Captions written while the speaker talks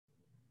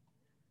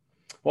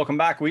Welcome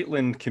back,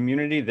 Wheatland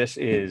community. This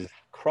is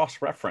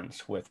Cross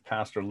Reference with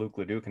Pastor Luke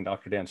LeDuc and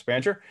Dr. Dan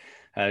Spancher.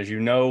 As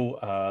you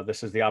know,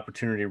 this is the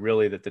opportunity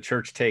really that the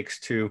church takes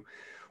to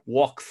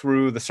walk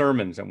through the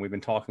sermons. And we've been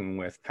talking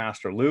with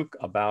Pastor Luke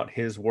about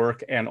his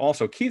work and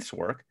also Keith's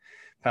work,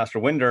 Pastor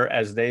Winder,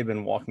 as they've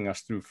been walking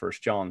us through 1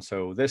 John.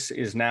 So this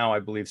is now, I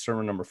believe,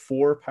 sermon number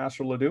 4,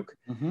 Pastor LeDuc.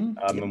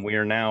 And we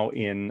are now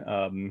in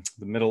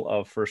the middle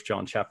of 1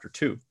 John chapter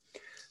 2.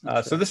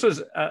 So this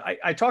was,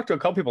 I talked to a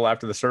couple people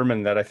after the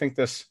sermon that I think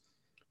this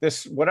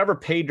whatever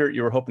pay dirt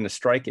you were hoping to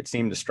strike, it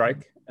seemed to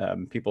strike.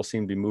 People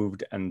seemed to be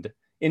moved and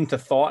into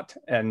thought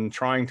and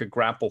trying to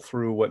grapple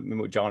through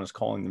what John is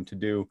calling them to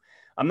do.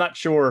 I'm not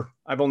sure.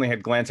 I've only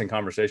had glancing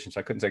conversations, so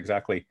I couldn't say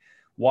exactly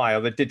why.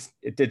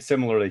 It did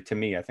similarly to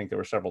me. I think there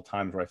were several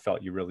times where I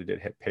felt you really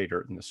did hit pay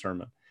dirt in the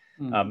sermon.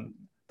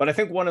 But I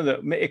think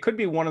it could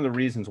be one of the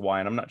reasons why,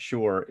 and I'm not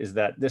sure, is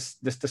that this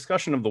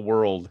discussion of the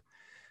world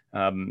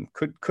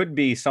could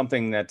be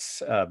something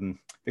that's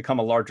become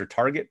a larger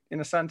target in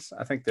a sense.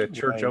 I think the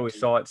church always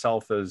saw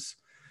itself as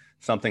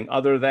something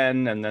other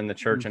than, and then the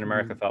church in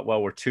America thought,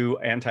 well, we're too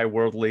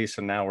anti-worldly,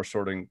 so now we're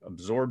sort of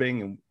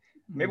absorbing, and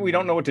maybe we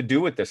don't know what to do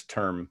with this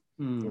term,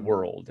 the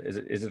world.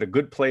 Is it a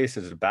good place?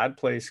 Is it a bad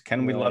place?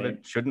 Can we love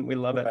it? Shouldn't we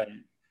love it?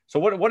 So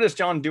what is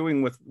John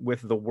doing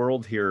with the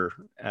world here,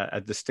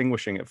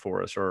 distinguishing it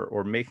for us,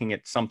 or making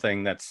it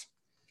something that's,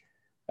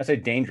 I say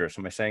dangerous.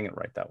 Am I saying it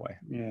right that way?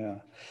 Yeah,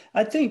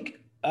 I think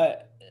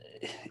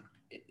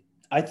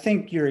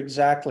you're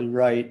exactly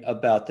right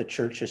about the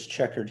church's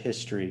checkered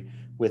history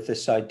with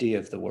this idea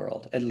of the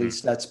world. At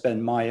least that's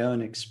been my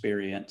own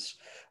experience.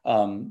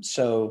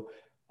 So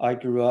I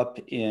grew up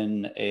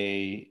in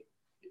a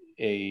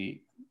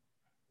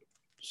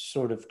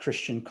sort of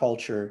Christian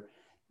culture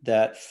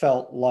that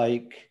felt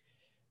like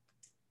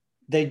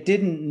they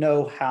didn't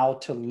know how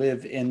to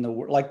live in the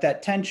world. Like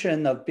that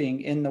tension of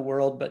being in the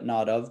world but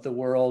not of the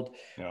world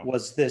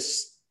was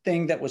this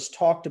thing that was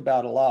talked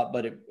about a lot,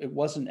 but it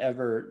wasn't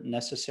ever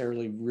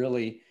necessarily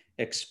really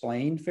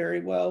explained very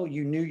well.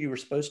 You knew you were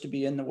supposed to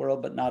be in the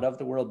world but not of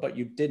the world, but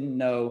you didn't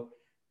know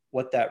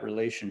what that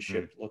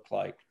relationship looked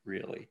like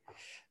really.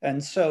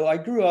 And so I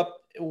grew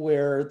up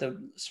where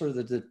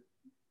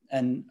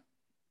and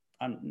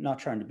I'm not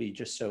trying to be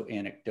just so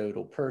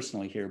anecdotal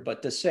personally here,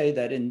 but to say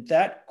that in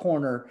that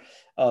corner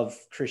of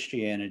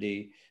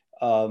Christianity,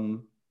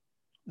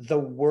 the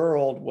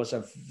world was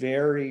a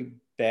very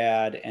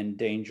bad and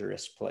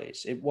dangerous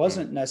place. It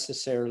wasn't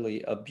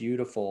necessarily a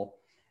beautiful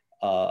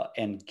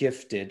and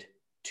gifted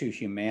to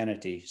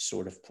humanity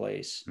sort of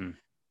place.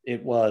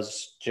 It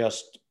was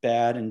just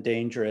bad and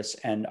dangerous.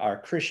 And our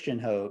Christian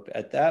hope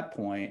at that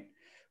point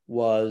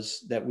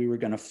was that we were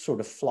going to sort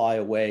of fly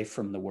away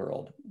from the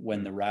world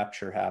when the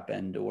rapture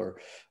happened, or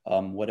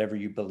whatever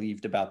you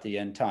believed about the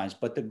end times.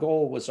 But the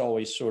goal was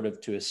always sort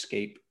of to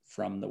escape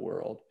from the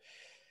world.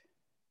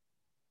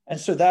 And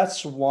so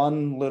that's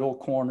one little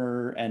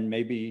corner, and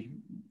maybe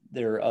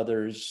there are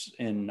others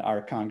in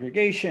our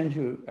congregation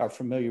who are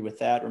familiar with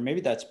that, or maybe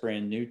that's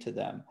brand new to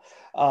them.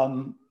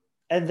 And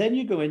then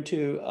you go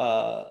into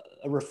a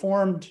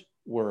Reformed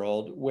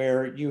world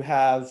where you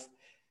have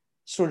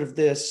sort of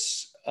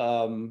this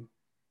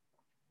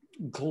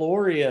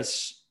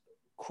glorious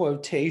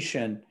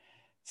quotation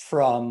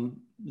from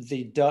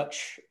the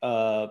Dutch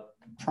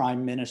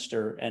prime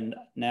minister, and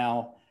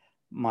now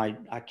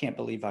I can't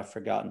believe I've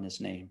forgotten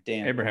his name.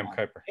 Dan. Abraham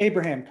Kuyper.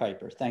 Abraham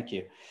Kuyper, thank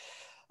you.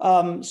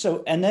 And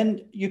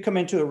then you come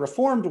into a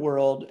Reformed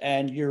world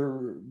and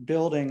you're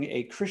building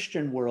a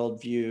Christian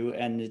worldview,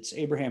 and it's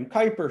Abraham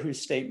Kuyper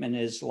whose statement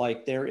is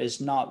like, there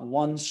is not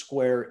one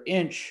square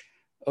inch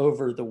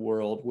over the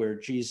world where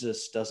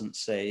Jesus doesn't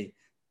say,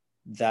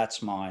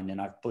 that's mine. And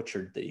I've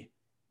butchered the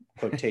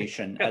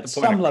quotation at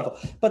some level.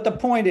 But the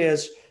point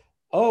is,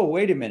 oh,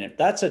 wait a minute,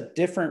 that's a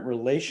different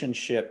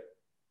relationship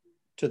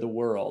to the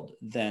world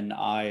than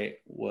I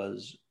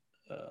was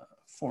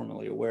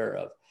formerly aware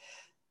of.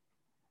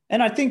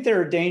 And I think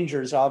there are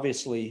dangers,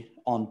 obviously,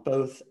 on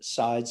both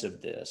sides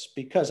of this,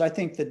 because I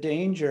think the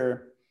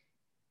danger,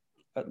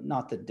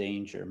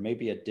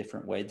 maybe a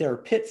different way. There are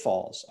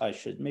pitfalls,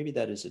 maybe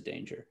that is a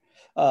danger.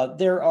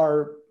 There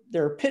are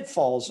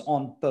pitfalls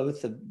on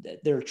both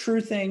there are true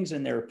things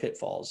and there are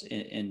pitfalls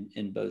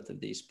in both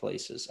of these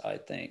places, I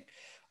think.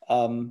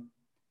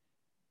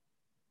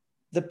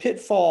 The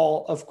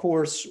pitfall, of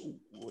course,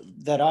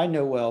 that I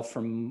know well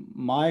from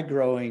my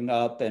growing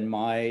up and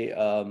my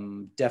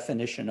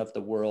definition of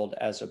the world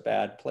as a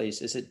bad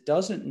place is it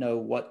doesn't know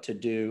what to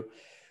do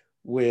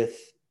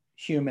with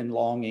human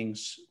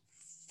longings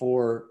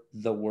for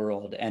the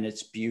world and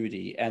its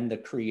beauty and the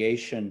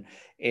creation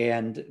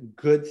and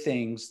good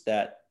things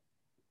that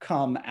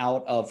come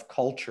out of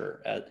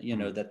culture,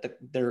 that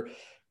their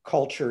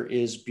culture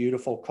is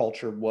beautiful.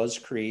 Culture was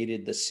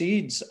created. The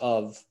seeds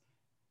of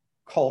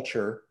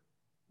culture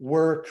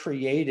were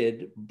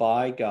created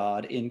by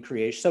God in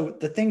creation. So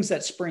the things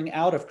that spring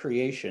out of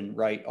creation,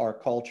 right, are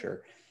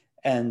culture.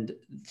 And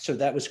so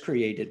that was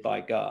created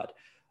by God.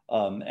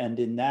 And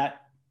in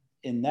that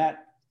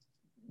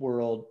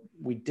world,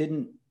 we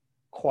didn't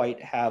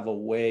quite have a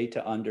way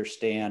to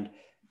understand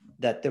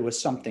that there was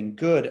something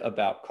good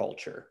about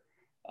culture.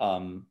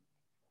 In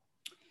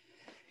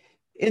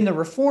the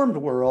Reformed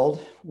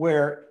world,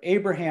 where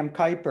Abraham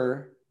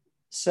Kuyper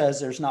says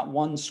there's not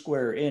one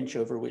square inch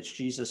over which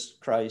Jesus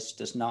Christ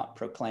does not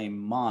proclaim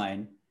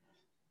mine,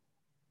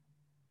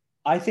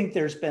 I think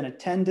there's been a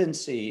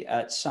tendency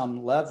at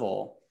some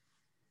level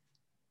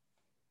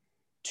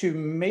to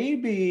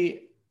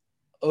maybe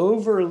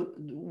over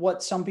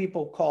what some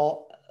people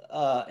call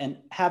and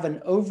have an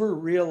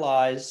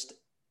over-realized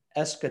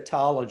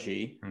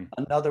eschatology.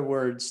 In other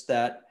words,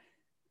 that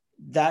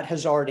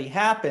has already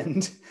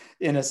happened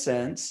in a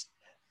sense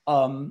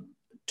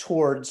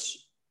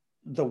towards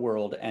the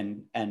world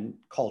and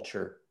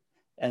culture.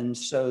 And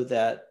so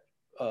that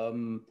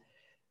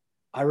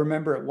I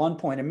remember at one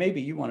point, and maybe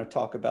you want to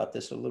talk about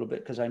this a little bit,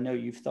 because I know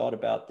you've thought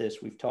about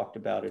this. We've talked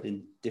about it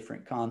in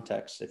different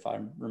contexts, if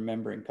I'm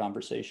remembering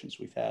conversations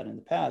we've had in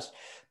the past.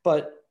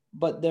 But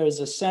there's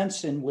a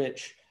sense in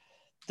which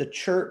the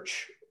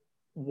church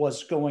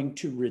was going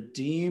to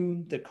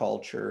redeem the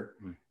culture,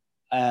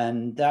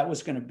 and that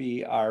was going to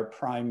be our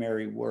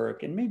primary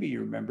work. And maybe you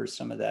remember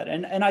some of that.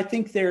 And I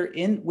think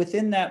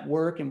within that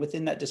work and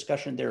within that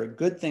discussion, there are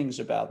good things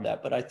about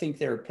that, but I think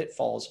there are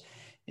pitfalls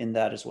in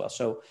that as well.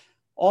 So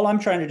all I'm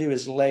trying to do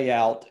is lay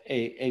out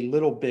a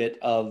little bit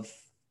of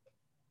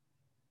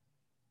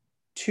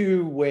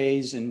two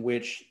ways in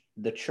which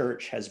the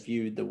church has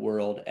viewed the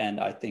world, and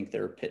I think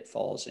there are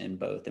pitfalls in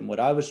both. And what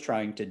I was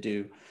trying to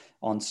do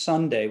on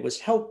Sunday was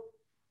help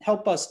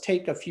us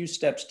take a few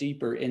steps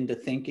deeper into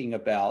thinking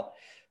about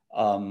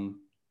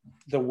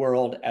the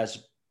world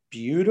as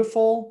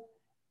beautiful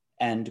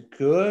and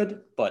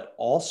good, but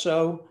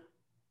also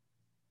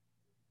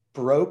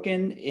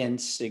broken in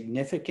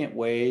significant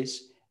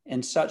ways,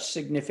 in such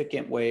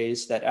significant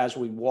ways that as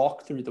we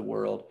walk through the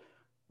world,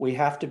 we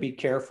have to be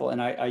careful.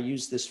 And I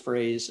use this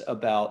phrase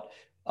about,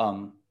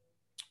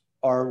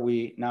 are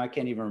we, now I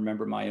can't even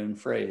remember my own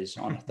phrase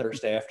on a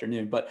Thursday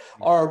afternoon, but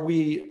are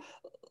we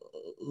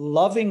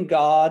loving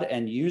God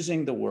and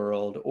using the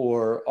world,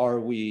 or are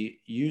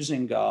we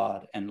using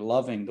God and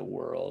loving the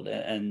world?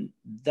 And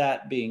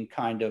that being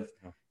kind of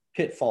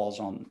pitfalls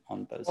on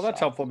both sides. Well,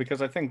 that's helpful,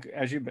 because I think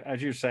as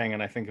you're saying,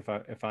 and I think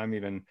if I'm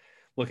even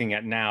looking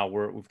at now,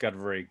 we've got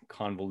very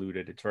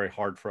convoluted, it's very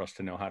hard for us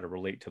to know how to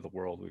relate to the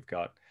world. We've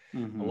got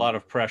a lot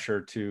of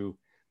pressure to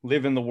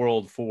live in the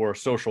world for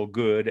social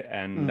good,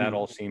 and that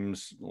all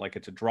seems like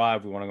it's a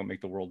drive. We want to go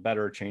make the world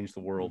better, change the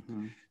world,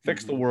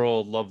 fix the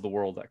world, love the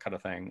world, that kind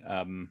of thing.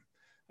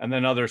 And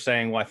then others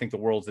saying, well, I think the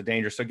world's a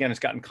danger. So again, it's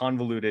gotten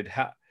convoluted.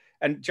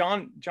 And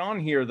John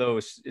here, though,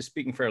 is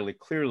speaking fairly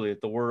clearly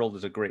that the world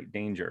is a great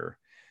danger.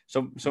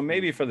 So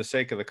maybe for the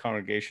sake of the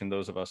congregation,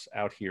 those of us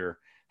out here,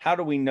 how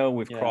do we know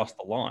we've crossed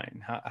the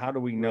line? How do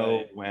we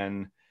know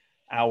when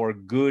our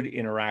good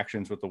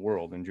interactions with the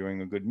world,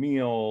 enjoying a good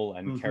meal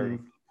and caring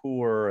for the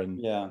poor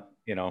and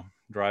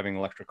driving an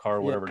electric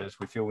car, whatever it is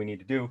we feel we need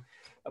to do,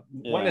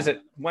 when does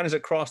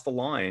it cross the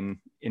line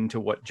into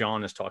what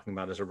John is talking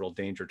about as a real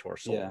danger to our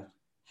soul?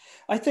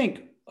 I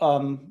think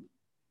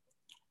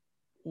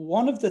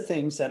one of the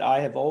things that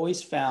I have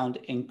always found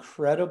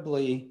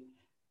incredibly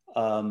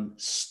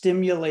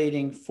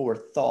stimulating for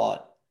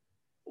thought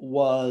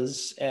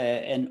was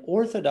an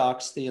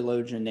Orthodox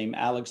theologian named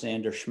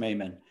Alexander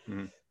Schmemann,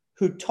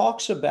 who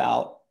talks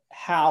about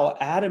how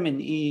Adam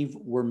and Eve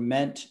were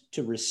meant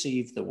to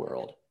receive the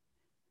world.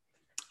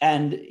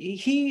 And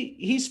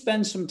he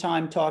spends some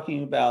time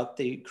talking about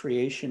the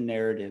creation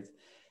narrative.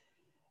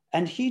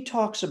 And he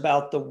talks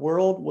about the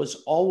world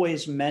was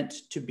always meant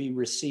to be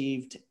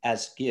received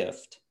as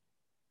gift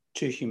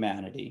to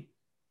humanity.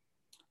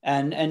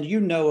 And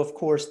of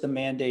course, the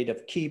mandate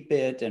of keep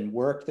it and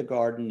work the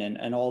garden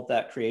and all of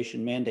that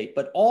creation mandate.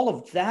 But all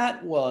of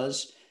that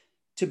was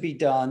to be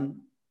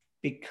done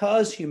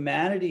because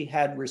humanity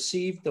had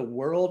received the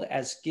world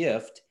as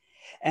gift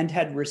and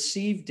had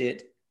received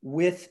it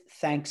with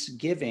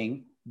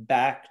thanksgiving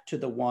back to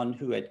the one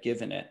who had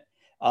given it.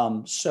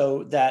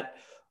 So that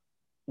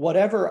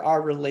whatever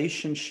our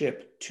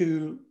relationship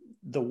to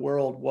the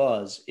world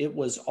was, it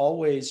was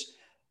always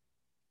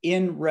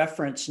in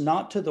reference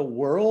not to the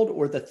world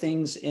or the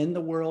things in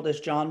the world, as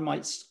John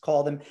might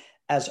call them,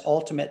 as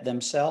ultimate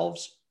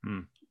themselves,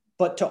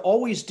 but to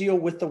always deal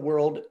with the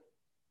world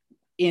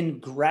in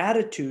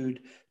gratitude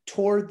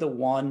toward the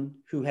one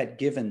who had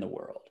given the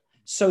world,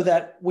 so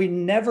that we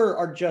never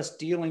are just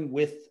dealing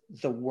with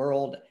the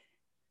world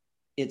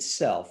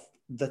itself,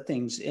 the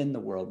things in the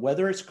world,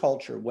 whether it's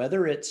culture,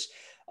 whether it's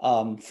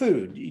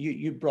food.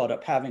 You brought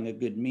up having a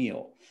good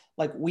meal.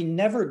 Like, we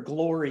never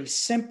glory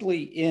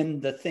simply in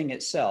the thing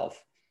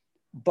itself,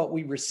 but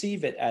we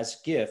receive it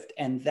as gift.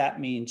 And that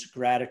means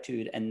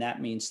gratitude, and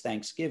that means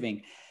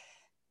thanksgiving.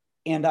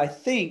 And I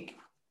think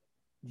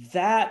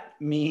that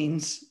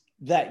means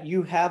that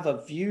you have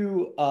a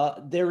view,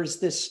 there is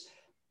this,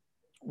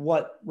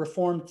 what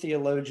Reformed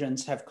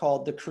theologians have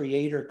called the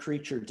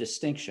creator-creature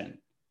distinction,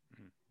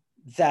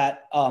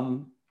 that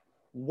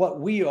what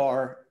we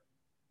are,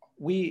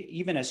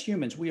 even as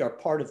humans, we are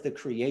part of the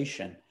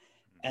creation.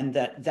 and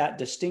that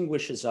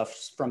distinguishes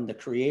us from the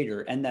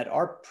Creator, and that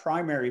our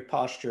primary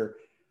posture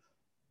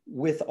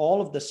with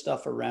all of the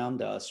stuff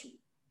around us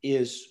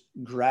is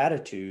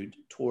gratitude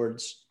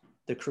towards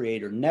the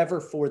Creator, never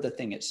for the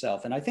thing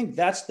itself. And I think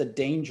that's the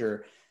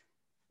danger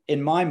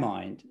in my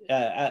mind,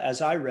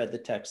 as I read the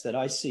text, that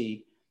I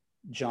see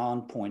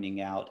John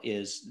pointing out,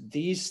 is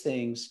these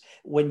things,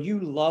 when you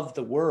love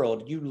the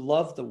world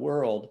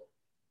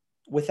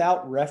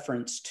without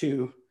reference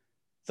to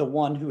the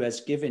one who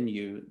has given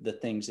you the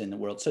things in the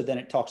world. So then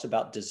it talks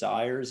about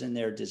desires in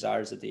there,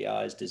 desires of the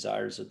eyes,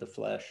 desires of the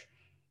flesh.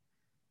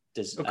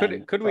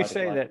 Could we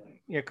say that?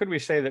 Yeah, could we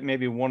say that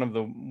maybe one of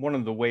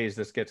the ways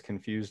this gets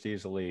confused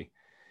easily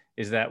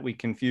is that we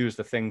confuse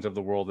the things of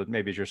the world that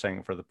maybe, as you're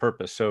saying, for the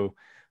purpose. So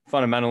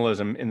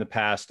fundamentalism in the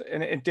past,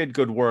 and it did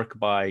good work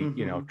by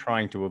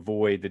trying to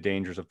avoid the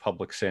dangers of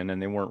public sin,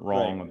 and they weren't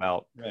wrong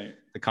about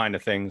the kind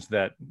of things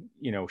that,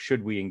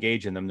 should we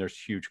engage in them, there's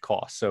huge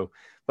costs. So,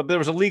 but there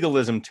was a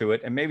legalism to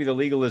it, and maybe the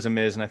legalism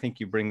is, and I think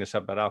you bring this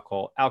up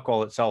about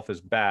alcohol itself is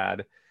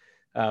bad.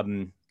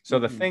 So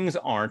the things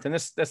aren't, and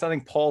this I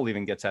think Paul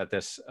even gets at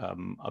this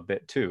a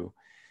bit too,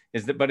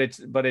 is that, but it's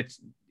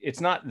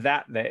not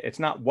it's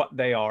not what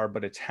they are,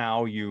 but it's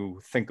how you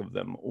think of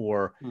them,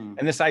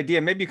 and this idea,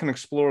 maybe you can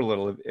explore a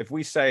little. If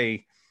we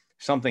say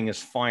something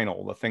is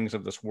final, the things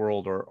of this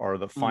world are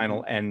the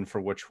final end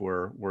for which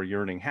we're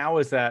yearning, how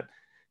is that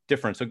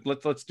different? So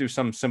let's do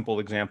some simple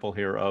example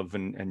here of,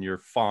 and you're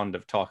fond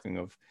of talking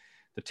of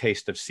the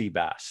taste of sea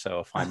bass. So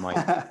if I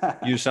might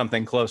use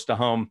something close to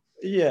home,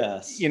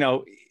 yes,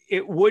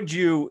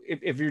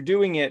 if you're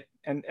doing it,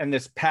 and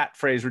this pat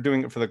phrase, we're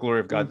doing it for the glory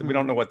of God. We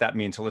don't know what that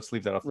means, so let's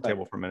leave that off the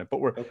table for a minute. But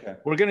we're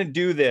going to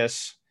do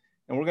this,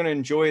 and we're going to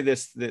enjoy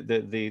this,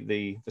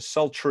 the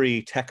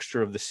sultry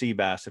texture of the sea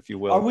bass, if you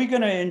will. Are we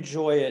going to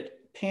enjoy it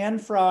pan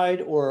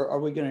fried, or are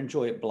we going to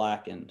enjoy it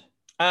blackened?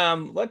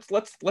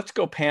 Let's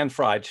go pan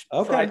fried.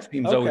 Okay. Fried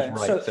seems always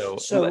right. So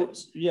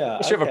yeah.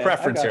 Unless you have a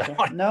preference here.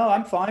 No,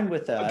 I'm fine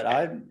with that.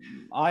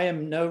 I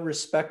am no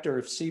respecter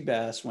of sea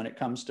bass when it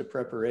comes to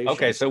preparation.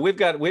 Okay, so we've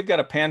got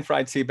a pan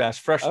fried sea bass,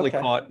 freshly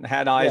caught,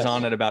 had eyes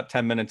on it about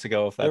 10 minutes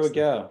ago. If that's there we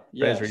go.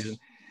 Yes. Reason.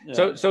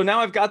 Yeah. So now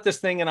I've got this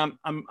thing, and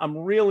I'm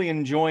really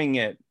enjoying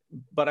it,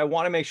 but I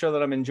want to make sure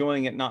that I'm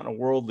enjoying it not in a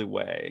worldly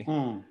way.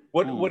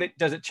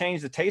 Does it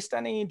change the taste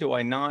any? Do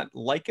I not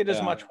like it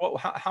as much?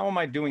 How am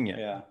I doing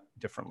it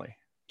differently?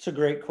 It's a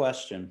great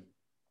question.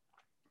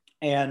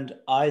 And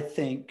I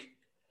think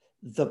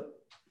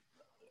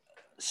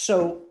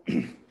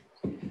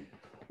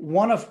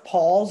one of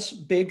Paul's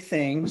big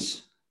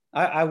things,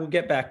 I will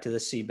get back to the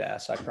sea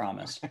bass, I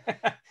promise.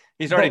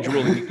 He's already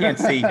drooling. You can't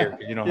see here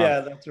because you don't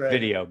have that's right.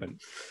 video, but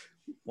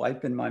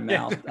wiping my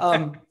mouth.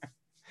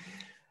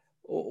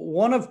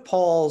 One of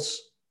Paul's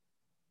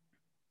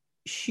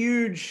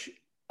huge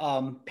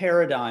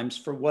paradigms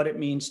for what it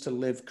means to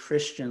live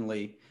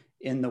Christianly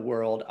in the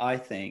world, I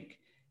think,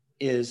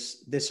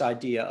 is this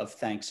idea of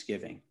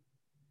thanksgiving,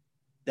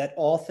 that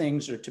all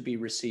things are to be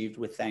received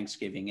with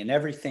thanksgiving, and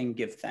everything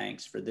give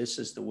thanks, for this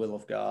is the will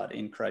of God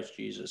in Christ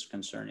Jesus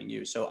concerning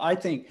you. So I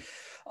think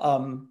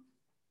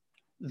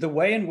the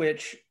way in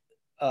which,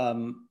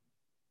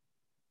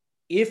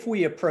 if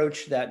we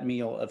approach that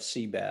meal of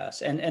sea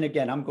bass, and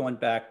again, I'm going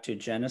back to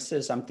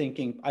Genesis, I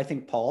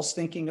think Paul's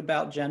thinking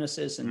about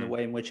Genesis and the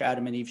way in which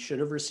Adam and Eve should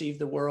have received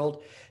the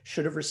world,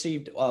 should have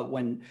received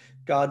when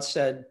God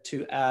said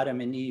to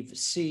Adam and Eve,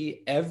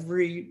 see,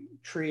 every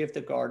tree of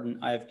the garden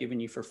I have given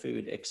you for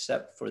food,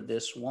 except for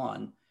this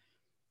one.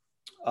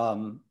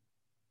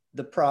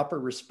 The proper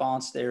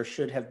response there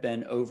should have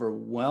been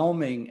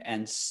overwhelming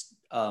and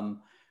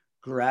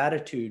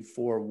gratitude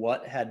for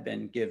what had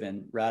been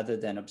given, rather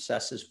than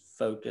obsessive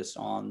focus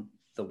on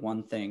the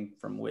one thing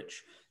from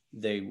which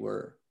they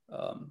were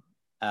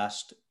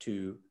asked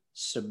to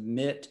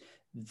submit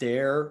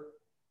their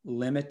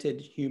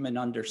limited human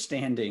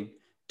understanding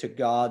to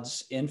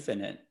God's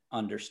infinite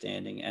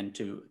understanding, and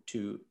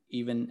to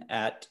even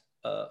at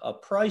a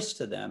price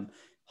to them,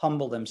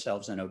 humble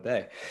themselves and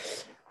obey.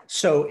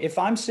 So if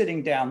I'm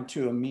sitting down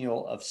to a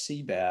meal of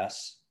sea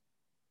bass,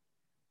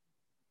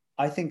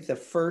 I think the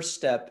first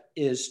step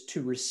is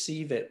to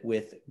receive it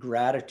with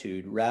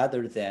gratitude,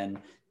 rather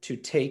than to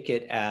take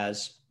it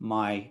as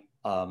my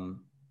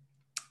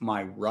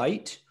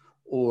right,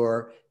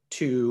 or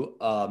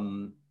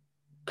to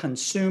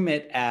consume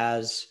it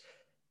as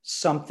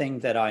something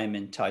that I am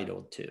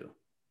entitled to.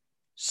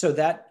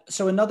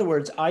 So in other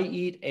words, I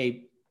eat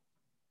a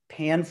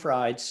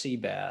pan-fried sea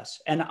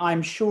bass. And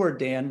I'm sure,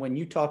 Dan, when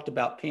you talked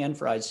about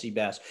pan-fried sea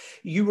bass,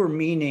 you were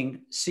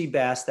meaning sea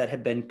bass that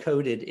had been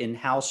coated in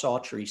House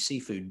Autry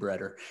seafood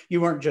breader. You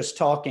weren't just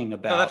talking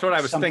about that's what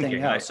I was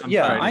thinking. Else.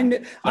 I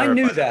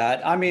knew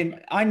that. I mean,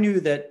 I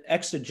knew that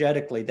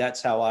exegetically,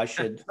 that's how I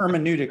should,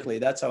 hermeneutically,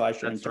 that's how I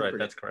should interpret it.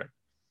 That's correct.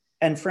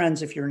 And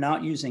friends, if you're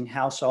not using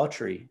House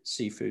Autry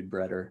seafood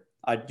breader,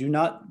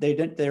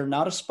 they're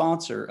not a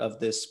sponsor of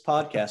this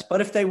podcast,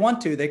 but if they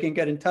want to, they can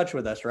get in touch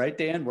with us, right,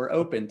 Dan? We're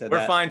open to that.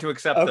 We're fine to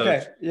accept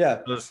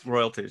those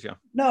royalties. Yeah.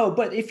 No,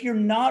 but if you're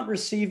not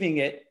receiving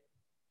it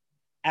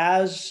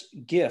as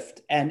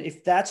gift. And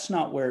if that's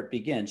not where it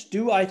begins,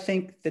 do I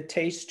think the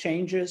taste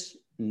changes?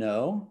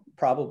 No,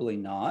 probably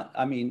not.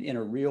 I mean, in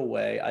a real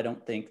way, I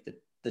don't think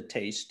that the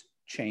taste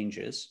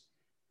changes.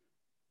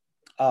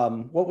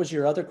 What was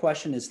your other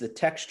question? Is the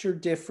texture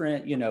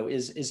different? You know,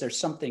 is there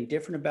something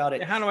different about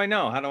it? How do I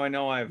know? How do I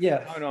know how do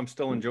I know I'm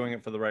still enjoying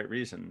it for the right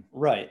reason?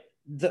 Right.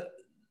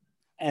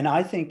 And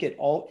I think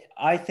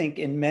I think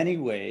in many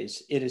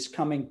ways it is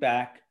coming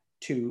back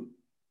to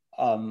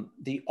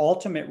the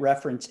ultimate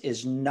reference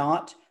is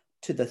not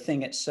to the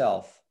thing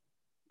itself,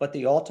 but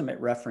the ultimate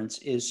reference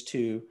is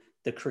to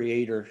the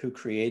creator who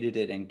created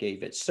it and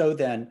gave it. So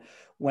then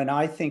when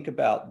I think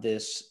about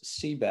this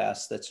sea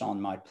bass that's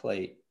on my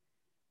plate,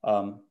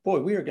 boy,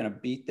 we are going to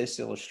beat this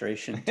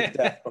illustration to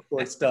death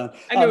before it's done.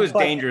 I knew it was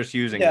dangerous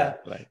using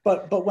that.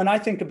 But when I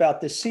think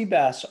about the sea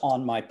bass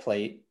on my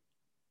plate,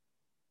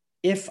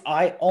 if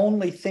I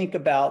only think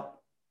about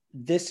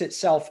this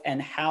itself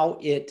and how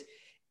it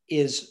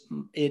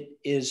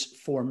is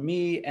for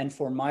me and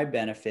for my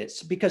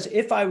benefits, because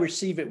if I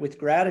receive it with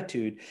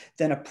gratitude,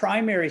 then a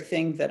primary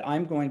thing that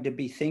I'm going to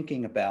be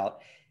thinking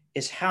about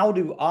is how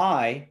do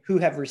I, who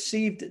have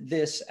received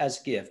this as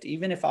gift,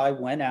 even if I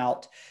went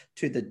out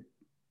to the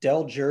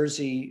Del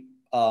Jersey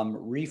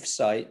reef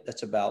site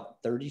that's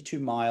about 32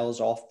 miles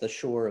off the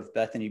shore of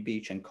Bethany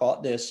Beach and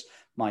caught this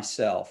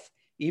myself,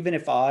 even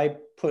if I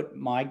put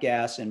my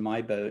gas in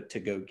my boat to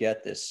go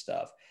get this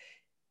stuff,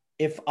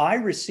 if I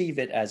receive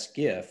it as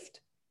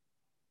gift,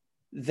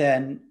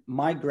 then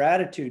my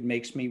gratitude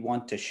makes me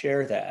want to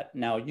share that.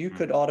 Now, you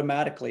could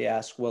automatically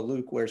ask, well,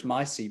 Luke, where's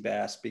my sea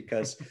bass?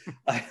 Because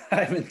I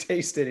haven't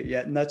tasted it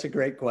yet. And that's a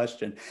great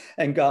question.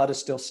 And God is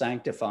still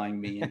sanctifying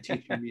me and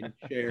teaching me to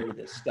share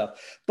this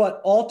stuff.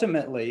 But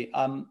ultimately,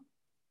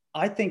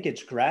 I think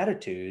it's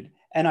gratitude.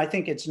 And I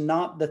think it's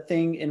not the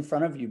thing in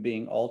front of you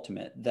being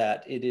ultimate,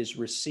 that it is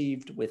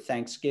received with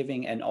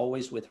thanksgiving and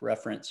always with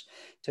reference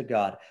to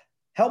God.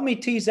 Help me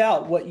tease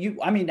out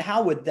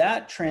how would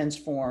that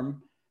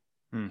transform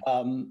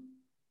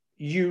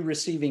you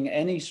receiving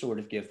any sort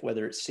of gift,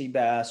 whether it's sea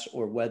bass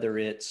or whether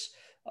it's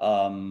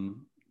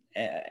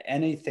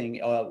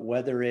anything,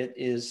 whether it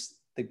is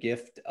the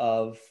gift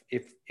of,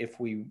 if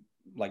we,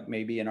 like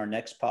maybe in our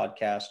next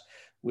podcast,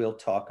 we'll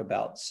talk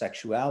about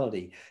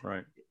sexuality.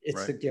 Right.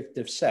 It's the gift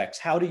of sex.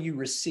 How do you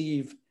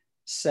receive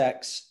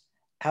sex?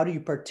 How do you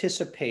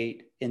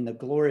participate in the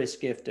glorious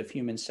gift of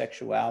human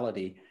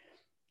sexuality?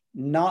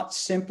 Not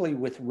simply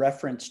with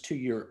reference to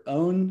your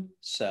own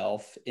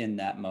self in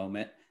that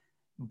moment,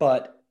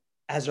 but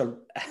as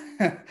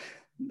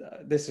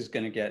this is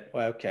going to get,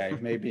 okay,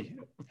 maybe,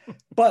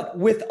 but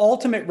with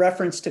ultimate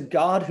reference to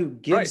God who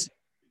gives to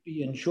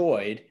be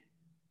enjoyed,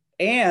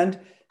 and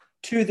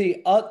to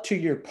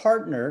your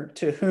partner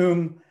to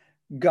whom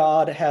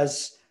God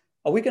has.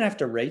 Are we going to have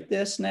to rate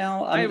this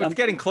now? I'm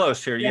getting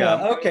close here.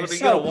 Yeah. Okay. We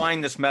got to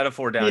wind this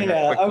metaphor down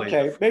here quickly.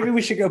 Okay. Maybe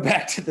we should go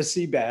back to the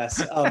sea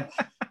bass.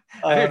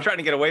 I know you're trying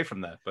to get away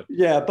from that, but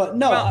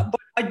but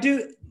I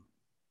do.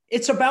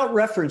 It's about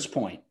reference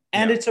point,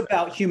 and it's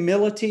about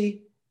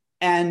humility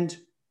and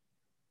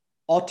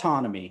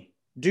autonomy.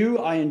 Do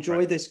I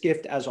enjoy this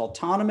gift as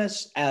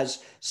autonomous,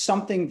 as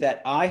something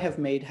that I have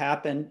made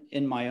happen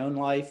in my own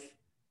life,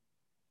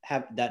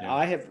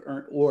 I have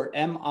earned, or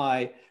am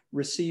I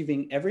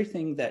receiving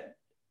everything that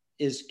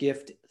is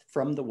gift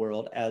from the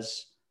world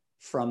as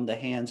from the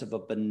hands of a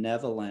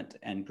benevolent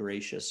and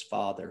gracious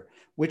Father?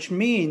 Which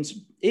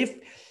means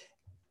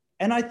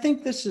and I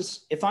think this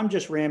is, if I'm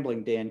just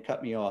rambling, Dan,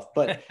 cut me off,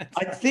 but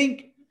I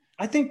think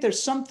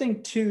there's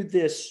something to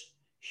this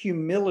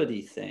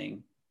humility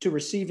thing, to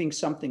receiving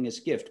something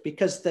as gift,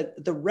 because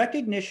the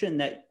recognition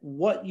that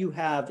what you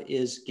have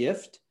is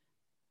gift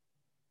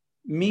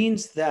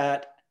means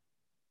that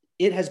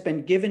it has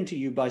been given to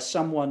you by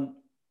someone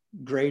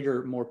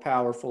greater, more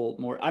powerful,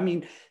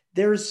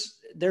 there's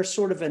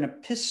sort of an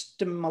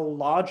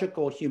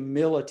epistemological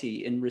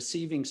humility in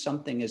receiving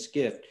something as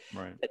gift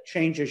that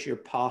changes your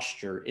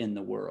posture in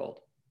the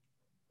world.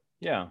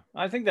 Yeah,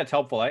 I think that's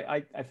helpful.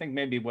 I think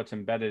maybe what's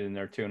embedded in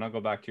there too, and I'll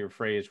go back to your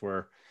phrase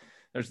where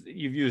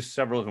you've used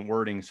several different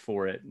wordings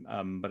for it,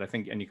 but I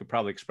think, and you could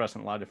probably express it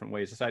in a lot of different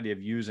ways, this idea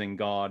of using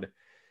God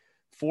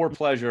for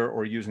pleasure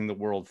or using the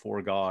world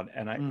for God.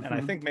 And I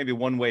think maybe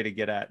one way to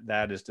get at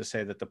that is to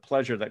say that the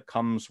pleasure that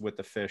comes with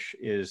the fish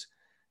is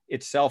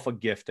itself a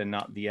gift and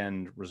not the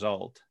end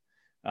result.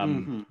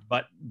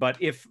 But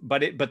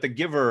the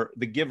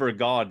giver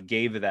God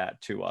gave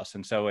that to us.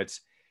 And so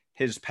it's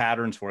his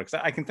patterns for it.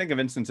 'Cause I can think of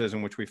instances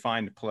in which we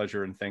find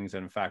pleasure in things that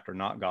in fact are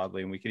not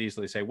godly. And we could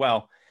easily say,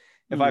 well,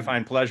 if I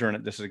find pleasure in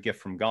it, this is a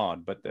gift from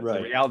God. But the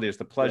reality is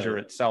the pleasure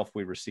itself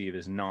we receive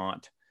is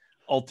not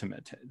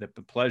ultimate, that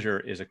the pleasure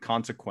is a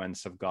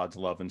consequence of God's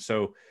love. And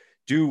so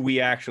do we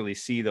actually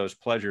see those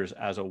pleasures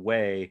as a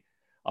way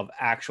of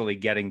actually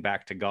getting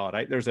back to God?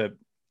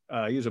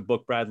 I use a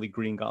book, Bradley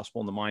Green,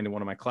 Gospel in the Mind, in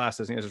one of my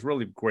classes. And he has this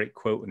really great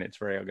quote, and it's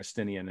very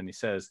Augustinian. And he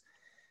says,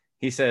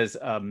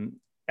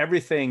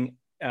 everything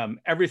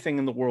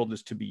in the world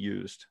is to be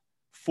used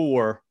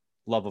for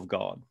love of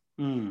God.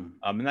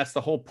 And that's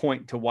the whole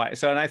point to why.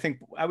 So, and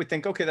I would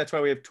think, okay, that's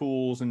why we have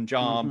tools and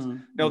jobs.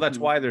 No, that's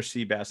why there's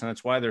CBAS, and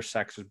that's why there's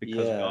sex, is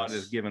because God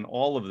has given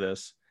all of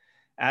this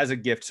as a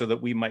gift so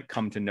that we might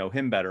come to know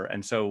him better.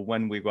 And so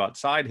when we go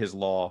outside his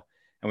law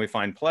and we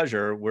find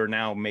pleasure, we're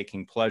now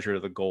making pleasure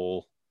the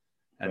goal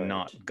and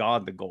not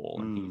God the goal.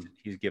 And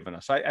he's given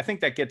us. I think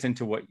that gets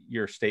into what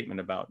your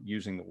statement about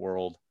using the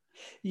world.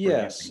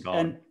 Yes.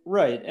 And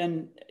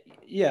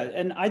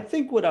and I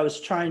think what I was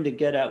trying to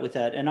get at with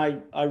that, and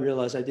I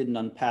realized I didn't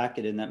unpack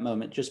it in that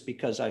moment just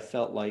because I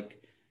felt like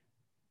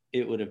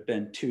it would have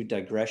been too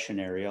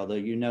digressionary. Although,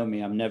 you know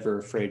me, I'm never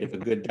afraid of a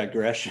good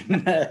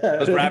digression.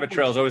 Those rabbit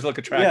trails always look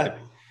attractive.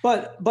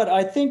 Yeah. But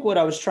I think what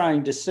I was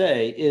trying to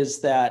say is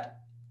that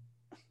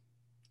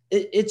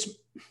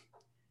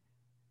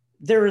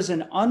there is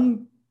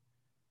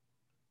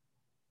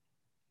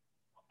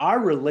our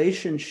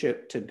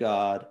relationship to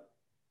God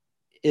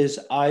is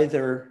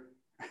either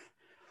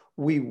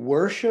we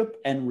worship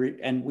and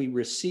we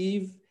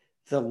receive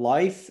the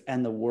life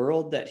and the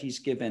world that he's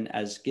given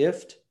as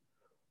gift,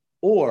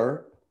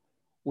 or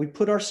we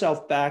put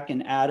ourselves back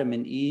in Adam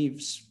and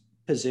Eve's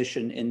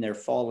position in their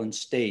fallen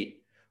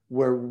state,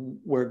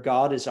 where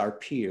God is our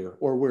peer,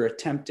 or we're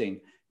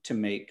attempting to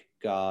make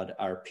God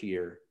our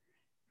peer.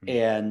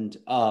 And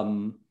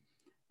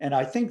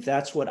I think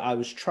that's what I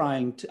was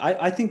trying to,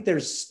 I think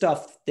there's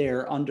stuff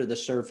there under the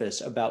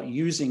surface about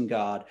using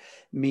God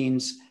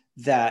means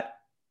that,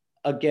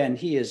 again,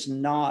 he is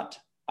not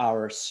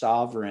our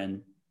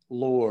sovereign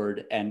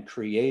Lord and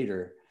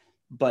creator,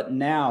 but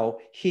now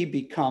he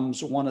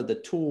becomes one of the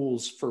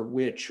tools for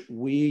which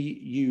we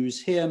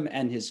use him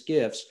and his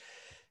gifts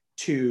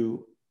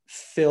to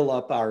fill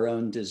up our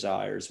own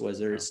desires,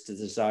 whether it's the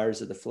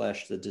desires of the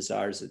flesh, the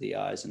desires of the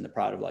eyes, and the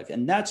pride of life.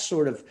 And that's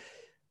sort of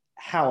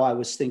how I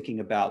was thinking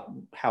about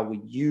how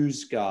we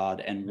use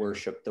God and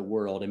worship the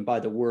world. And by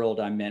the world,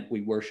 I meant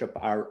we worship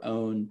our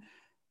own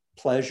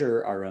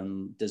pleasure, our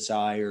own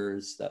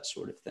desires, that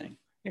sort of thing.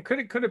 And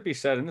could it be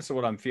said, and this is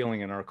what I'm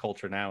feeling in our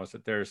culture now, is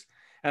that there's,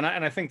 and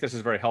I think this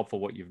is very helpful,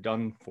 what you've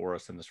done for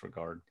us in this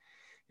regard,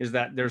 is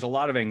that there's a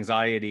lot of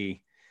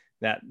anxiety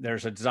that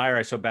there's a desire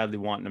I so badly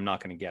want and I'm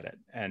not going to get it.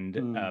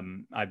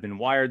 And I've been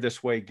wired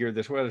this way, geared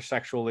this way, whether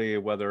sexually,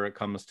 whether it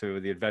comes to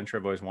the adventure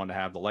I've always wanted to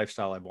have, the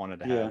lifestyle I've wanted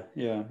to have.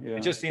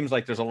 It just seems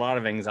like there's a lot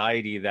of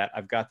anxiety that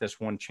I've got this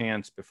one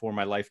chance before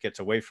my life gets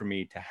away from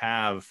me to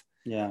have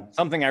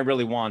something I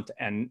really want.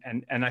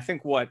 And I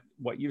think what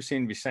you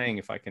seem to be saying,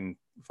 if I can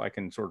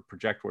sort of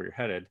project where you're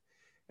headed,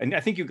 and I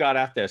think you got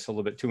at this a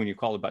little bit too when you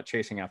called about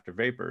chasing after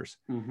vapors,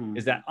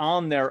 is that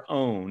on their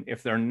own,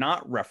 if they're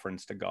not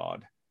reference to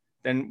God,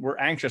 then we're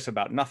anxious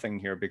about nothing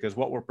here, because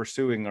what we're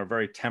pursuing are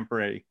very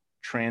temporary,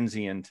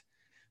 transient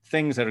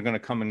things that are going to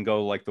come and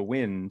go like the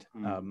wind,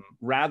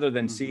 rather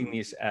than seeing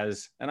these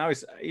as, and I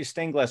always use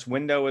stained glass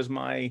window as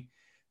my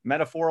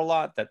metaphor a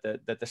lot, that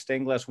the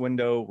stained glass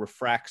window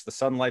refracts the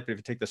sunlight, but if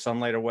you take the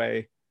sunlight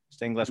away,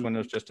 stained glass window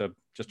is just a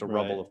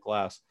rubble of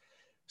glass.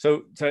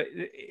 So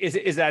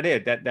is that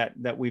it?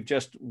 That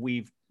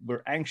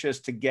we're anxious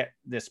to get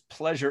this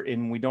pleasure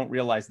in, we don't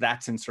realize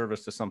that's in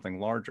service to something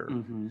larger.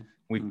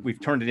 We've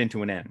turned it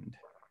into an end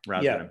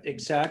rather than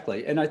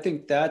exactly. And I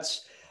think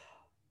that's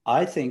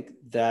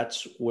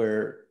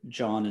where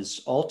John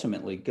is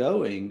ultimately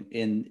going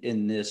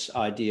in this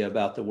idea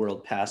about the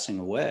world passing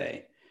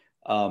away.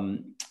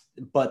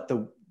 But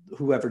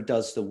whoever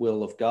does the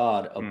will of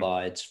God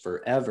abides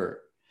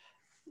forever.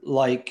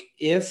 Like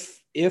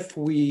if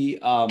we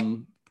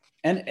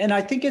and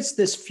I think it's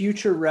this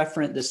future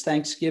reference, this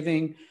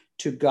thanksgiving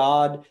to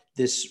God,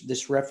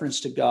 this reference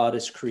to God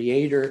as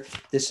creator,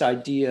 this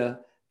idea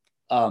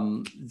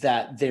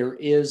that there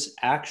is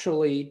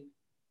actually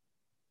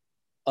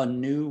a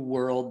new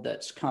world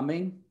that's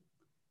coming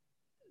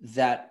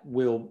that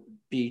will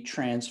be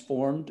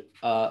transformed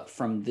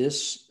from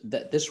this,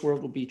 that this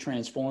world will be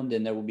transformed,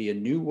 and there will be a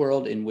new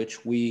world in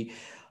which we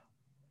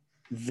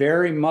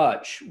very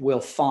much will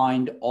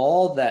find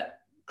all that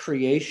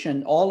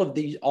creation, all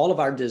of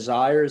our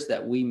desires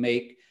that we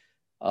make,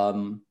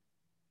 that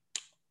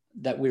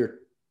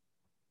we're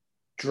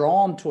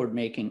drawn toward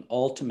making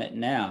ultimate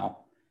now,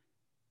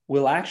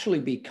 will actually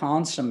be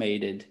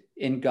consummated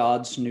in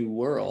God's new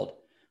world,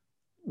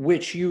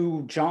 which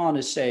you, John,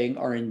 is saying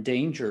are in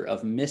danger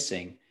of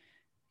missing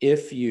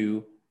if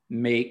you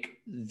make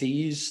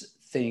these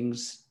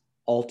things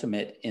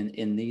ultimate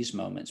in these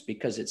moments,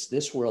 because it's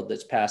this world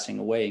that's passing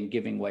away and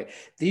giving way.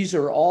 These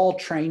are all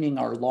training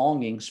our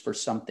longings for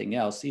something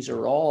else. These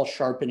are all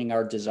sharpening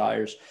our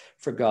desires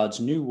for God's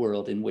new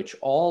world, in which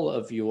all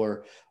of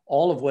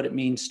what it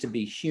means to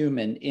be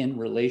human in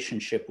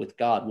relationship with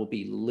God will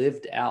be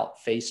lived out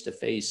face to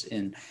face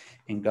in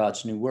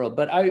God's new world.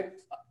 But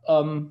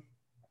can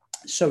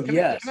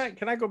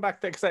I go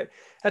back there, because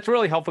that's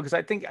really helpful, because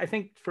I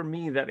think for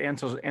me that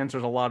answers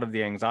a lot of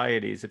the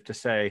anxieties, if to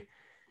say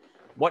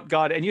what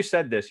God, and you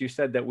said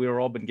that we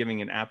were all been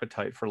giving an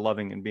appetite for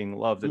loving and being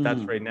loved,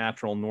 that's very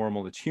natural,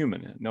 normal, it's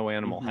human. No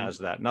animal has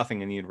that.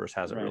 Nothing in the universe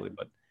has it really,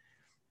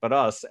 but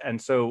us. And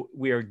so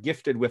we are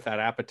gifted with that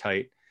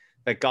appetite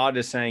that God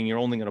is saying you're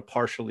only going to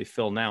partially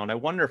fill now. And I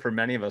wonder for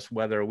many of us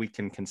whether we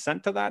can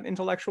consent to that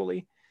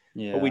intellectually,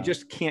 Yeah. but we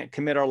just can't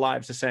commit our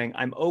lives to saying,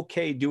 I'm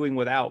okay doing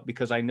without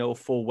because I know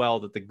full well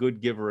that the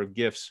good giver of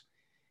gifts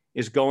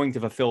is going to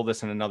fulfill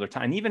this in another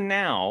time. And even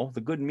now,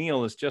 the good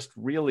meal is just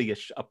really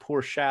a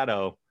poor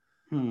shadow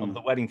of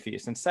the wedding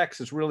feast. And sex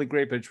is really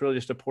great, but it's really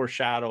just a poor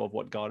shadow of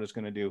what God is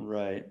going to do.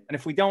 Right. And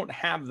if we don't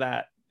have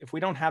that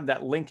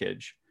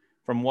linkage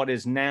from what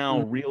is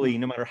now really,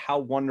 no matter how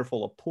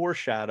wonderful, a poor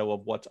shadow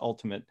of what's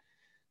ultimate,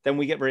 then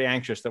we get very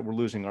anxious that we're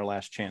losing our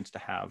last chance to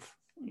have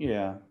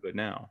good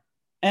now.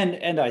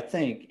 And I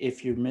think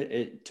if you're,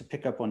 to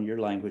pick up on your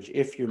language,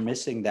 if you're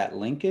missing that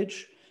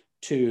linkage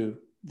to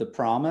the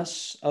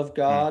promise of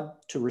God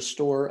to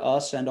restore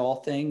us and all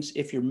things,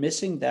 if you're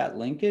missing that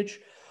linkage,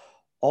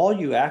 all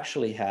you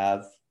actually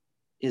have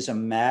is a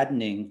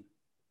maddening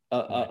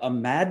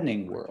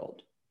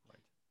world,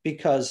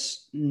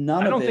 because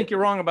none of it. I don't think you're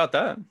wrong about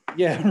that.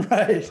 Yeah,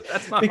 right.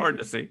 That's not hard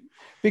to see.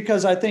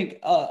 Because I think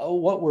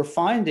what we're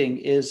finding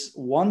is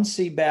one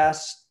sea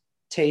bass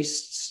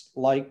tastes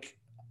like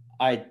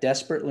I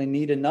desperately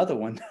need another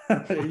one.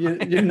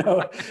 you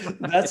know,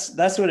 that's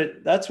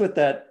what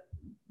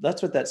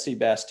that sea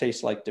bass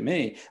tastes like to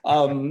me.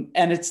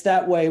 And it's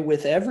that way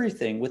with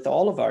everything, with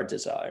all of our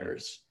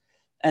desires.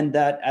 And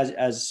that,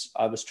 as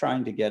I was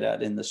trying to get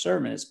at in the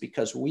sermon, is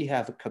because we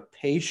have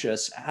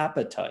capacious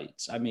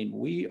appetites. I mean,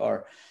 we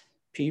are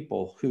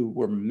people who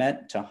were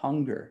meant to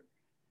hunger.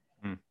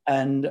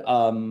 And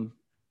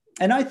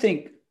I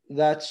think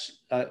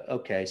that's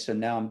okay. So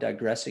now I'm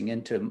digressing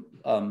into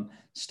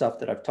stuff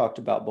that I've talked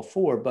about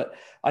before, but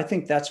I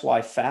think that's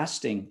why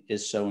fasting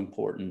is so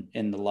important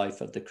in the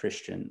life of the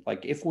Christian.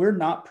 Like, if we're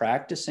not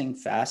practicing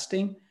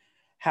fasting,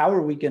 how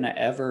are we going to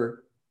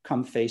ever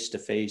come face to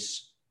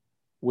face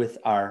with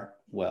our,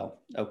 well,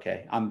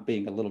 okay, I'm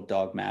being a little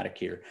dogmatic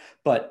here,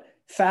 but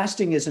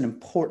fasting is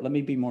let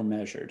me be more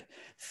measured.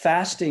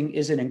 Fasting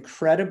is an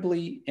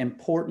incredibly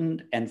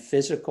important and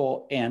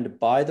physical, and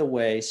by the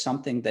way,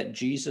 something that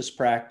Jesus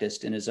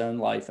practiced in his own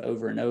life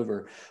over and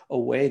over, a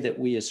way that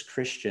we as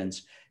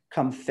Christians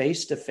come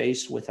face to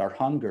face with our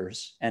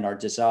hungers and our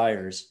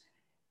desires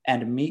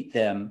and meet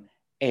them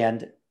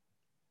and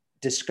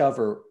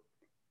discover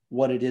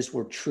what it is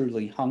we're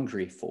truly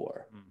hungry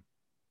for.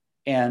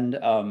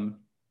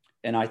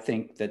 And I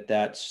think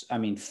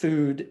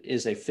food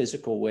is a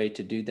physical way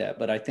to do that.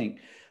 But I think,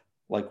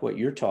 like what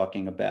you're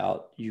talking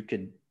about, you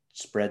could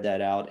spread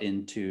that out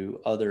into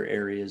other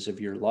areas of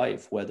your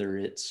life, whether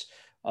it's,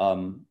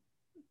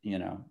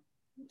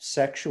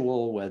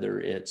 sexual, whether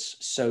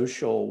it's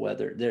social,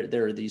 whether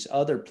there are these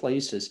other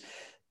places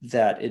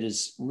that it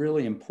is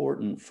really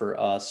important for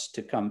us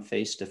to come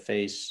face to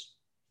face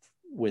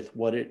with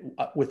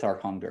with our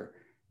hunger.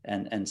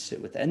 And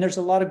sit with it. And there's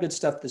a lot of good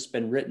stuff that's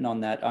been written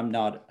on that. I'm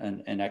not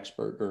an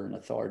expert or an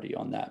authority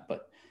on that,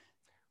 but.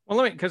 Well,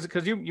 let me,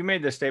 because you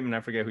made this statement, I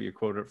forget who you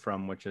quoted it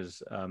from, which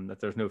is that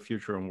there's no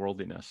future in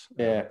worldliness.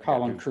 Yeah,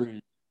 Colin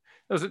Kruse.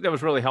 That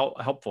was really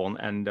helpful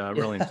and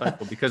really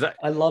insightful, because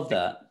I love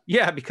that.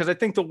 Yeah, because I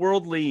think the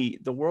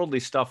worldly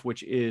stuff,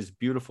 which is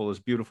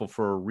beautiful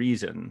for a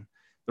reason.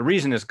 The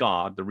reason is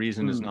God. The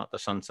reason is not the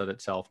sunset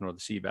itself nor the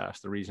sea bass.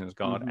 The reason is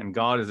God, and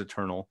God is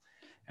eternal,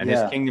 and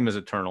his kingdom is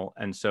eternal.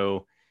 And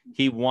so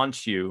he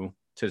wants you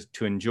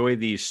to enjoy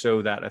these,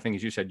 so that, I think,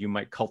 as you said, you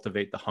might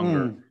cultivate the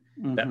hunger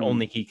that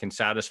only he can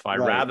satisfy,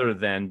 rather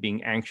than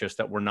being anxious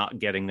that we're not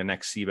getting the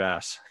next sea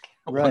bass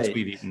once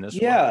we've eaten this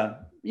one.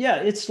 Yeah.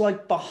 It's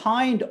like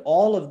behind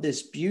all of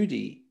this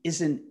beauty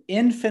is an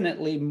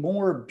infinitely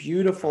more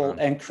beautiful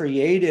and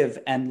creative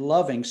and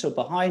loving. So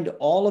behind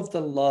all of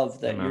the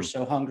love that you're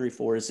so hungry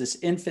for is this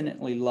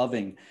infinitely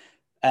loving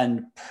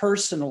and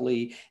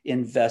personally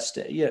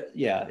invested.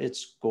 Yeah,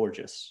 it's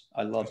gorgeous.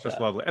 I love that. It's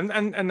just lovely.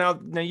 And now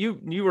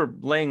you were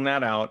laying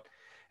that out,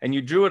 and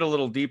you drew it a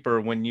little deeper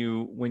when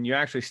you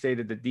actually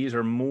stated that these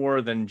are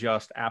more than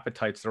just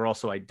appetites; they're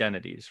also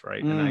identities,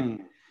 right? And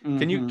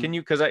can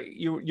you because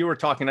you were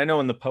talking, I know,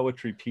 in the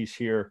poetry piece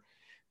here,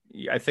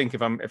 I think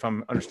if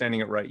I'm understanding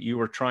it right, you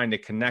were trying to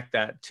connect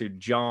that to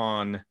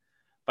John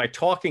by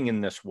talking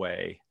in this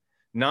way,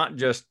 not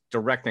just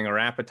directing our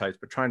appetites,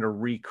 but trying to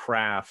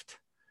recraft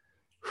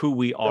who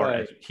we are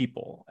as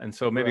people. And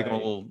so maybe go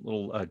a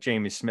little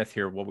Jamie Smith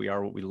here, what we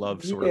are, what we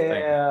love sort of thing.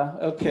 Yeah.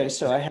 Okay.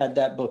 So I had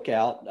that book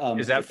out.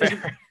 Is that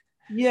fair?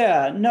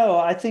 Yeah, no,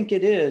 I think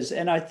it is.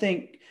 And I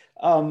think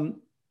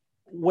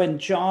when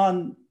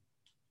John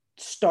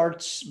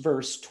starts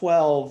verse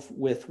 12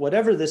 with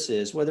whatever this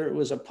is, whether it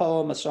was a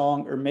poem, a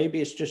song, or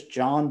maybe it's just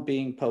John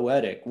being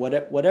poetic,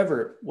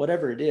 whatever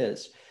it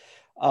is,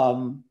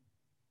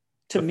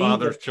 to me,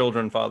 fathers,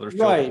 children, fathers,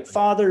 right,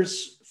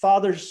 fathers,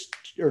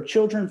 or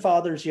children,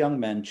 fathers, young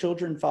men,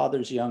 children,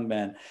 fathers, young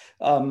men.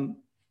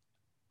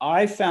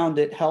 I found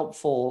it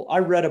helpful. I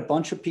read a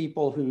bunch of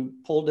people who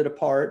pulled it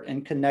apart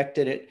and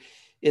connected it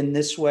in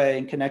this way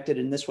and connected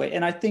in this way.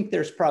 And I think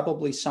there's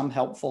probably some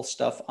helpful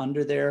stuff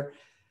under there.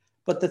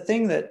 But the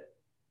thing that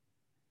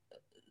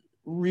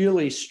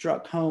really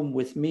struck home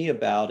with me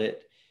about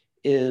it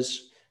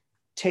is,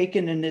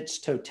 taken in its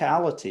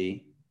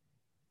totality,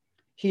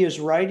 he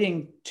is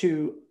writing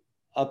to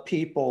a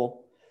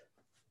people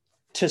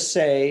to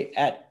say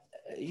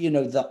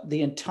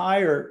the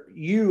entire,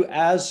 you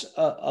as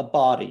a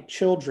body,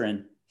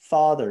 children,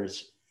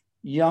 fathers,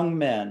 young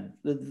men,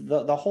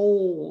 the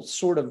whole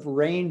sort of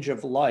range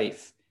of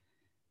life,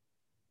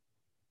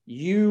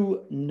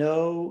 you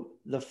know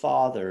the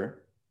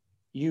Father,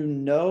 you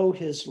know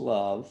his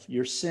love,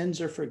 your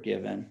sins are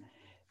forgiven,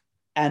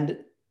 and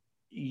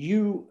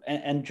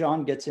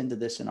John gets into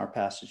this in our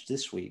passage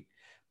this week,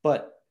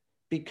 but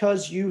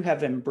because you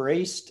have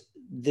embraced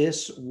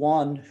this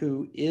one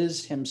who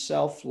is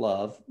himself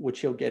love,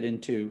 which he'll get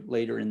into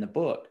later in the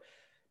book,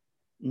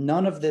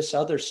 none of this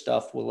other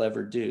stuff will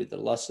ever do. The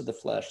lust of the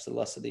flesh, the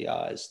lust of the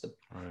eyes,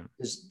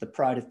 the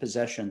pride of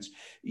possessions.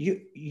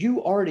 You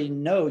already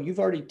know, you've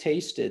already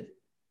tasted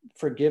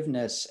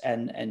forgiveness,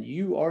 and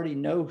you already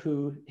know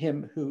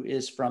him who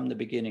is from the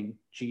beginning.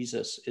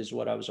 Jesus is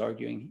what I was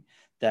arguing,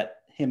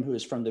 that him who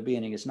is from the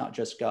beginning is not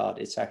just God,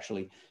 it's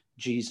actually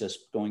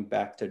Jesus, going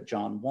back to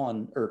John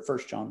 1 or 1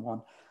 John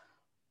 1.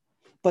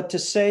 But to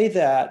say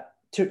that,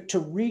 to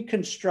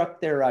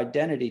reconstruct their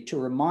identity, to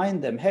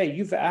remind them, hey,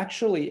 you've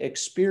actually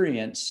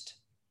experienced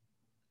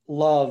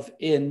love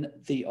in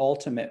the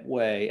ultimate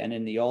way and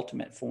in the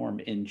ultimate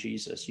form in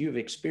Jesus. You've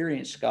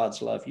experienced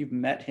God's love. You've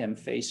met him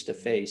face to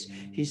face.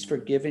 He's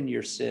forgiven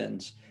your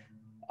sins.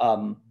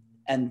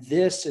 And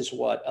this is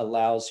what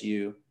allows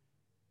you,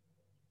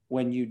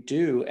 when you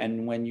do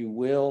and when you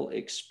will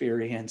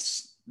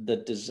experience the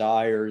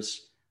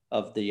desires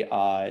of the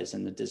eyes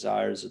and the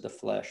desires of the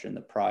flesh and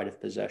the pride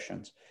of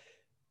possessions,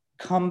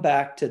 come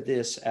back to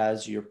this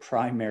as your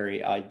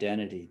primary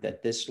identity,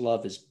 that this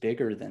love is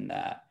bigger than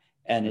that.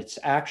 And it's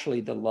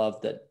actually the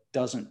love that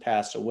doesn't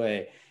pass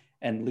away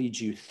and leads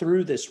you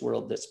through this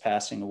world that's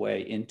passing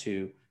away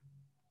into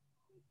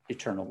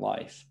eternal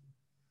life.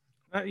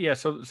 Yeah.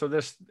 So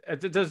this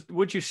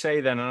would you say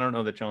then, I don't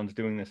know that John's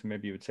doing this, and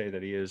maybe you would say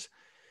that he is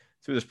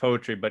through this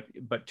poetry,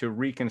 but to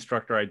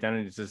reconstruct our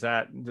identities, does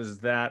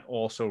that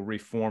also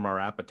reform our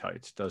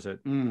appetites? Does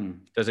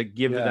it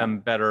give them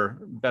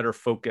better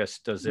focus?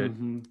 Does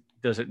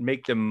it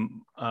make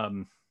them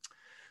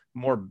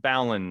more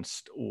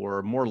balanced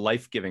or more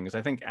life-giving? Because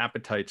I think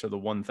appetites are the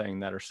one thing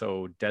that are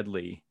so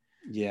deadly.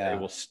 They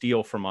will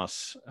steal from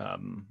us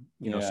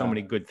so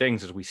many good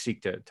things as we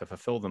seek to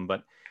fulfill them.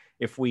 But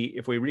if we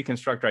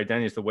reconstruct our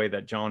identities the way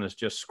that John has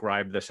just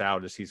scribed this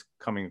out as he's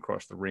coming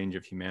across the range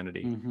of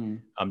humanity,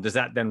 does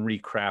that then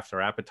recraft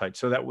our appetite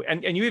so that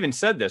and you even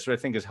said this, which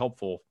I think is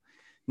helpful,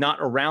 not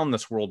around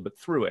this world but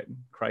through it.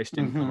 Christ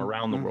didn't come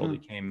around the world; he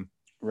came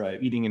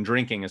eating and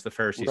drinking, as the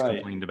Pharisees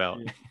complained about.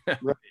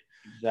 Right.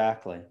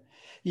 Exactly.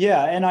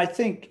 Yeah, and I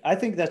think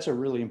that's a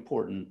really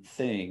important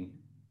thing,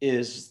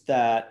 is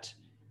that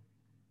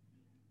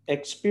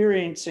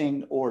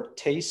experiencing or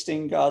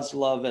tasting God's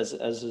love, as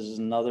is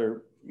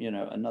another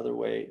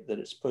way that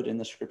it's put in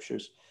the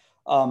scriptures.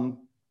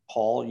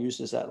 Paul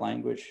uses that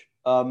language.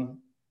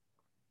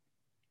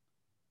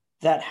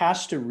 That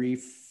has to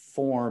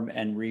reform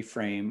and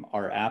reframe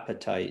our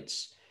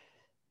appetites,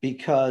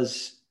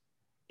 because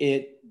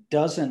it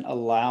doesn't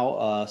allow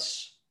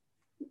us,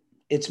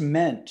 it's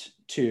meant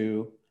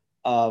to,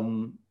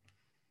 I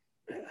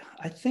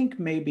think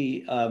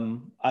maybe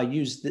I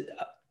used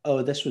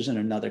this was in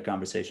another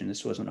conversation.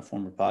 This wasn't a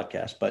former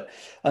podcast, but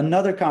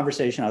another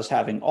conversation I was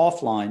having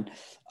offline.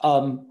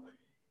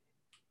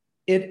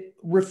 It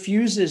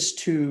refuses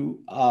to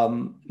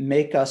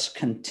make us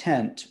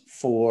content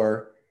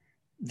for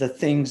the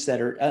things that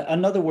are,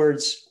 in other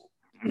words,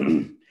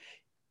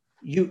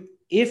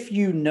 if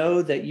you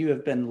know that you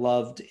have been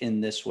loved in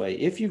this way,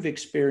 if you've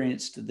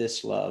experienced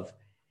this love,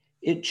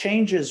 it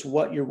changes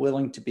what you're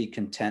willing to be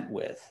content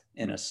with,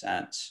 in a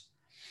sense.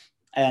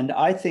 And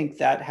I think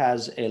that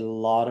has a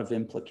lot of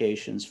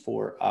implications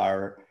for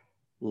our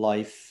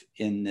life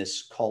in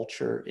this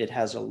culture. It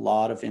has a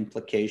lot of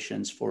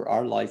implications for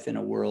our life in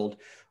a world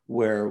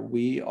where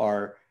we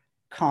are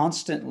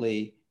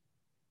constantly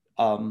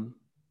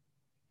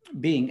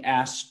being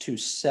asked to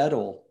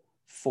settle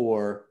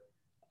for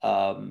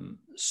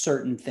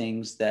certain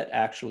things that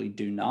actually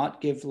do not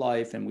give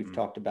life. And we've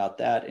talked about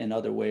that in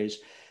other ways.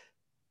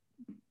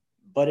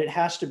 But it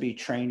has to be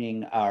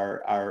training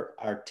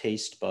our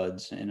taste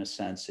buds, in a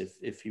sense,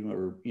 if you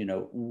were,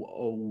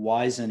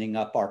 wisening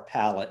up our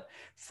palate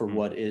for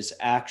what is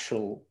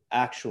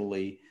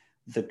actually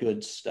the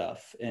good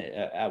stuff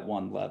at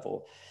one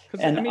level.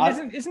 And I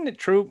mean, isn't it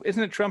true?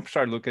 Isn't it true? I'm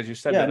sorry, Luke, as you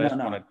said, I just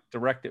want to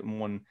direct it in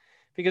one,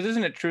 because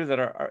isn't it true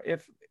that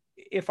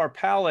if our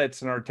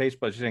palates and our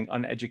taste buds, saying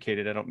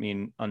uneducated, I don't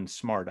mean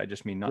unsmart, I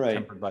just mean not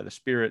tempered by the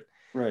Spirit,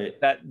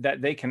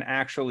 that they can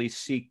actually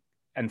seek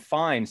and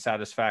find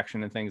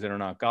satisfaction in things that are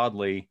not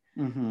godly,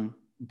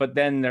 but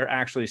then they're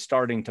actually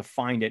starting to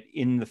find it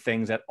in the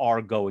things that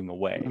are going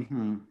away.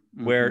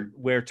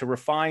 Where to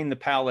refine the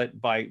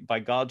palate by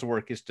God's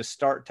work is to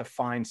start to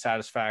find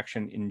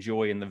satisfaction and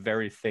joy in the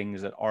very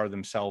things that are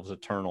themselves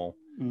eternal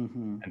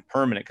and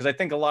permanent. Because I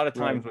think a lot of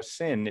times with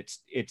sin,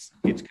 it's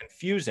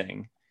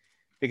confusing,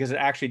 because it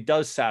actually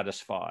does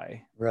satisfy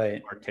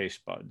Right. our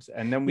taste buds.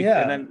 And then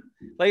Yeah. and then,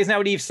 like, isn't that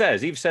what Eve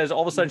says? Eve says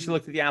all of a sudden she Mhm.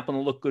 looked at the apple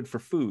and it looked good for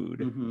food.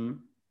 Mm-hmm.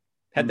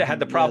 Had the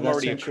Mm-hmm. Yeah, problem that's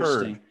already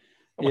occurred interesting.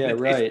 when Yeah, the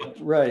taste right,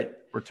 buds right,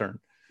 return.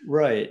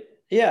 right.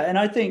 Yeah, and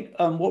I think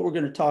what we're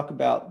going to talk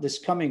about this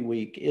coming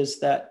week is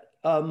that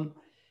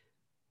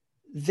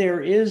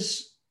there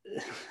is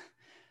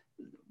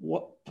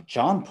what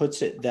John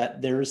puts it,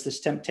 that there is this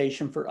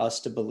temptation for us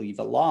to believe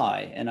a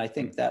lie, and I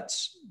think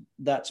that's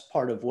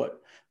part of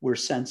what we're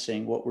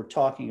sensing, what we're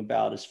talking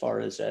about as far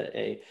as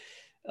an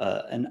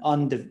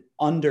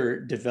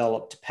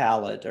underdeveloped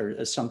palate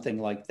or something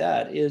like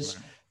that is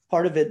Right.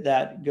 part of it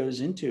that goes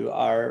into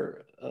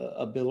our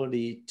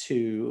ability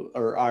to,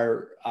 or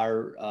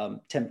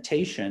our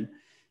temptation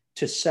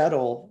to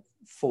settle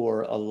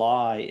for a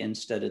lie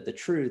instead of the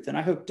truth. And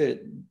I hope that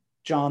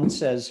John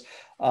says,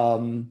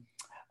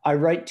 I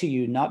write to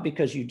you not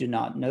because you do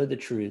not know the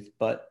truth,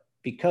 but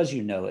because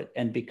you know it,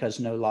 and because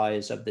no lie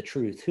is of the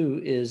truth. Who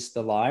is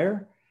the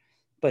liar?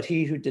 But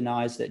he who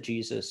denies that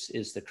Jesus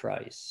is the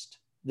Christ.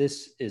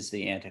 This is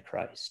the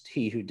Antichrist,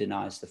 he who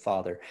denies the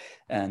Father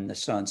and the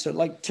Son. So,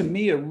 like, to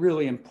me, a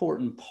really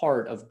important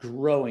part of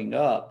growing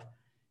up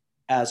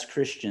as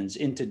Christians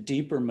into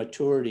deeper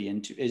maturity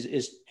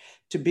is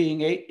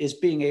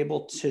being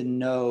able to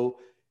know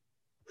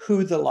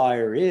who the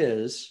liar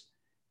is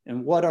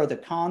and what are the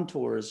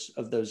contours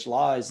of those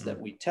lies that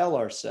we tell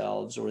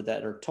ourselves or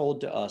that are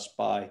told to us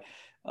by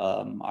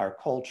our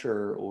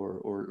culture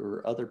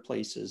or other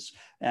places.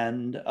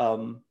 And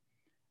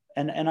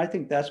I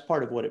think that's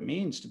part of what it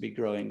means to be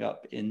growing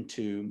up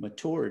into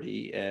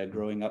maturity,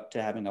 growing up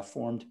to having a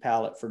formed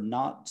palate for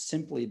not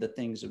simply the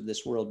things of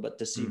this world, but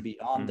to see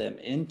beyond them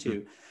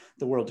into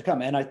the world to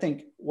come. And I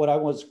think what I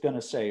was going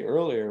to say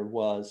earlier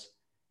was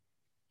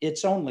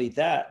it's only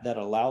that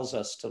allows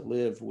us to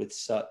live with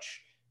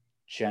such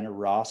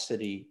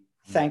generosity,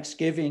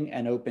 thanksgiving,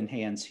 and open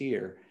hands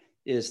here,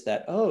 is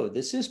that, oh,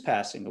 this is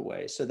passing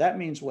away. So that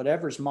means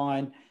whatever's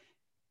mine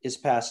is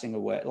passing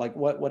away. Like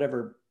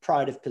whatever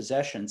pride of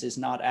possessions is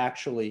not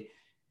actually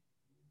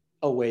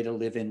a way to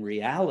live in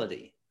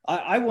reality.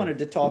 I wanted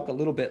to talk a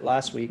little bit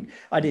last week.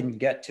 I didn't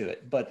get to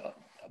it, but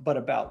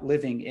about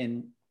living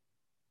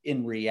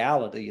in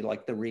reality.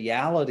 Like, the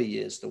reality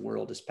is the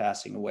world is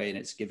passing away and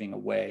it's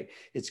giving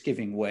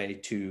way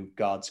to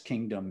God's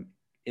kingdom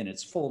in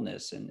its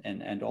fullness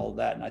and all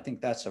that. And I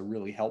think that's a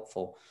really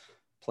helpful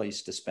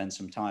place to spend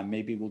some time.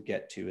 Maybe we'll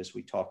get to as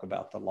we talk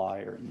about the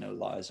liar and no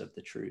lies of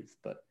the truth.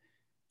 But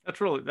That's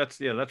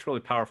really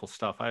powerful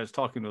stuff. I was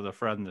talking with a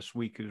friend this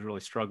week who's really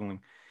struggling,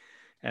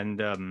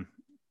 and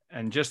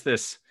just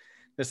this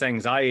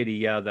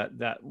anxiety,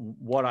 that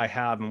what I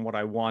have and what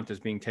I want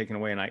is being taken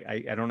away, and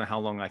I don't know how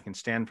long I can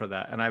stand for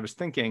that. And I was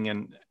thinking,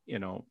 and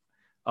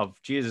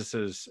of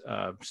Jesus's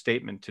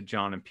statement to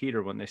John and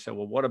Peter when they said,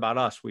 "Well, what about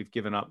us? We've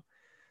given up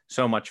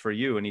so much for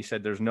you." And he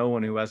said, "There's no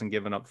one who hasn't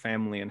given up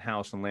family and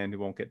house and land who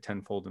won't get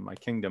tenfold in my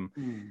kingdom,"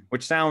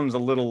 which sounds a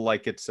little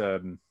like it's I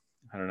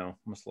don't know,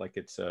 almost like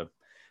it's a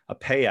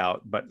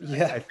payout. But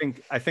yeah,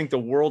 I think the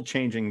world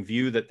changing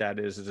view that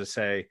is to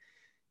say,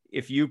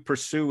 if you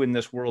pursue in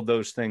this world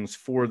those things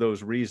for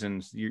those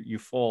reasons, you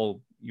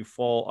fall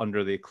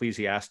under the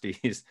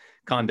Ecclesiastes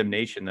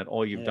condemnation that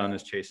all you've done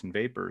is chasing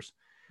vapors.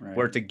 right.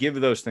 Where to give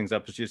those things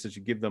up is just as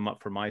you give them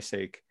up for my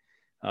sake,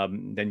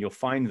 then you'll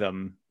find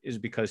them, is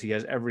because he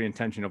has every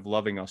intention of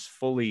loving us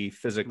fully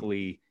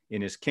physically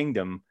in his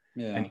kingdom.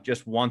 And he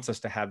just wants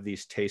us to have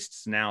these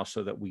tastes now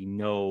so that we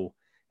know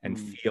and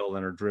feel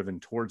and are driven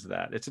towards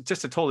that. It's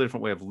just a totally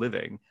different way of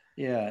living.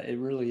 Yeah, it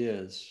really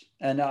is.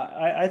 And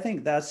I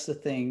think that's the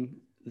thing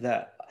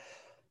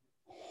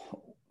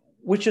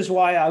which is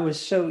why I was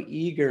so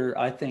eager,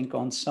 I think,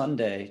 on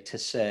Sunday to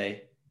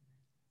say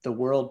the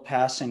world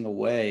passing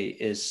away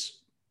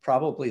is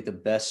probably the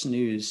best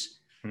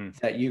news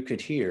that you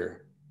could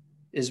hear,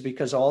 is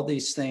because all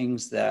these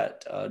things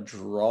that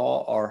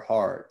draw our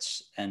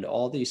hearts and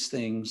all these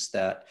things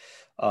that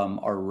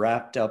are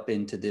wrapped up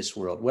into this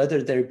world,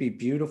 whether there be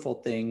beautiful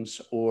things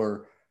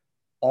or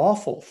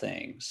awful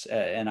things,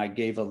 and I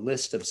gave a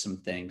list of some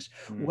things,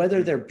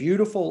 whether they're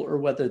beautiful or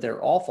whether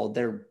they're awful,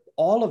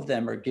 all of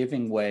them are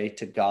giving way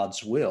to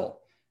God's will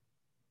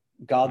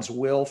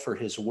for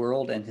his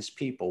world and his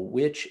people,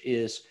 which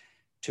is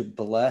to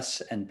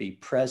bless and be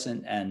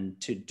present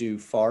and to do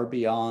far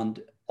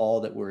beyond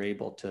all that we're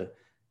able to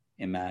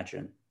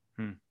imagine.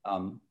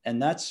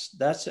 And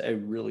that's a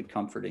really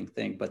comforting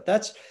thing, but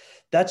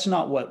that's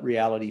not what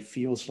reality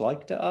feels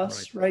like to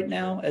us right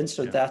now. And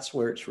so that's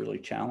where it's really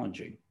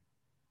challenging.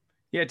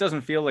 Yeah, it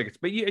doesn't feel like it's,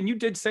 but you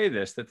did say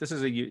that this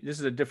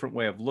is a different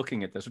way of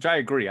looking at this, which I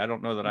agree. I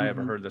don't know that I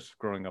ever heard this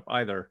growing up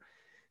either,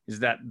 is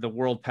that the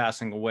world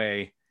passing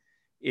away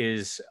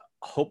is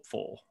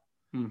hopeful.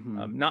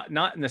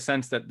 Not in the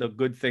sense that the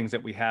good things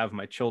that we have,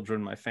 my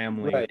children, my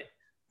family,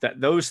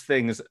 that those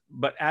things,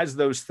 but as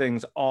those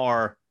things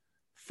are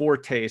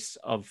foretastes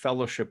of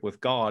fellowship with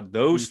God,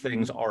 those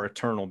things are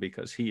eternal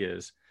because he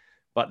is.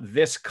 But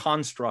this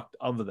construct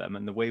of them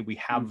and the way we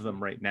have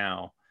them right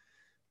now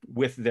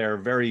with their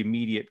very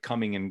immediate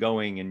coming and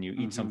going, and you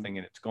eat something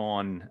and it's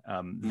gone,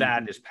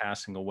 that is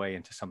passing away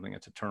into something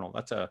that's eternal.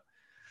 That's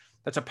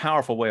a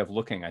powerful way of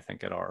looking, I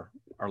think, at our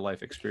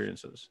life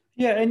experiences.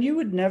 Yeah, and you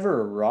would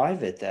never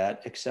arrive at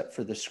that except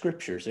for the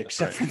scriptures,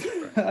 except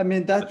for I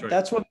mean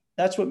that's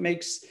what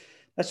makes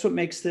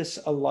this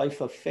a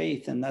life of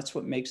faith, and that's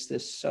what makes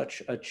this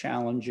such a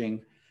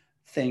challenging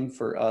thing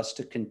for us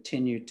to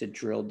continue to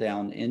drill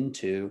down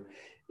into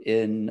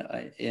in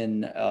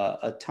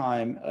a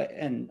time.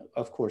 And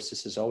of course,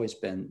 this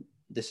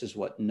is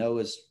what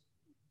Noah's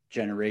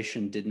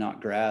generation did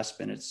not grasp,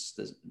 and it's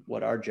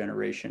what our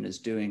generation is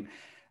doing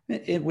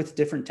with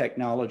different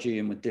technology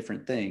and with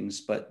different things.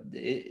 But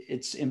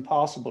it's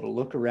impossible to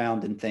look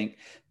around and think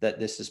that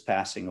this is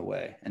passing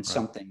away and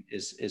something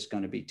is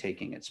going to be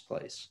taking its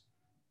place.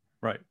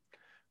 Right.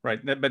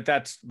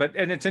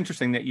 And it's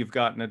interesting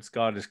that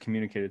God is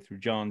communicated through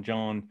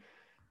John,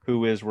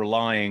 who is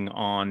relying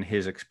on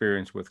his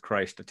experience with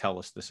Christ to tell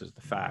us this is the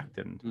fact.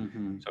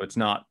 And so it's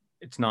not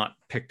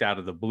picked out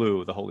of the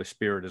blue. The Holy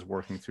Spirit is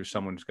working through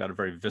someone who's got a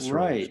very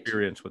visceral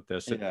experience with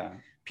this. Yeah.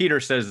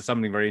 Peter says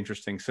something very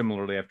interesting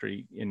similarly after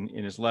in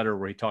his letter,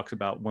 where he talks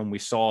about when we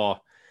saw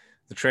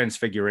the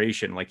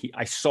transfiguration, like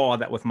I saw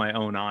that with my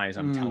own eyes,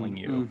 I'm telling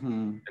you.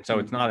 And so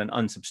it's not an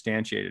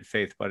unsubstantiated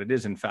faith, but it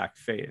is in fact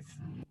faith.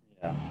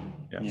 Yeah.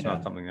 It's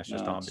not something that's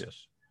just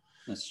obvious.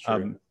 That's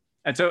true.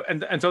 And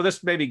so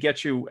this maybe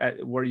gets you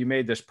at where you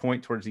made this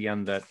point towards the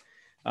end, that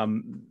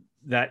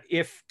that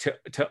if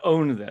to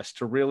own this,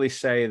 to really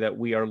say that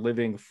we are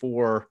living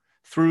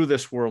through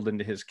this world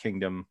into his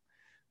kingdom,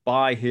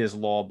 by his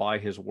law, by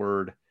his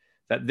word,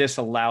 that this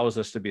allows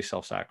us to be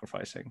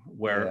self-sacrificing,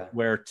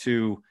 where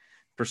to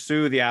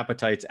pursue the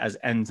appetites as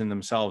ends in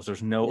themselves,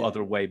 there's no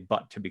other way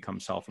but to become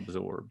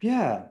self-absorbed.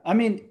 Yeah. I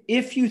mean,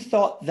 if you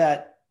thought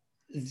that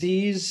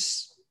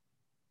these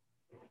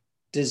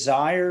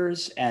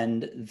desires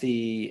and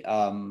the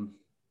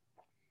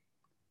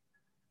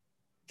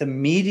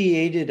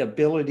mediated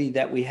ability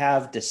that we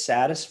have to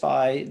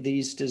satisfy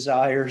these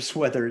desires,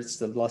 whether it's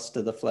the lust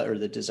of the flesh or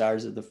the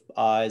desires of the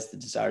eyes, the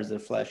desires of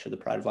the flesh, or the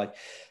pride of life,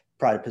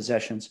 pride of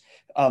possessions.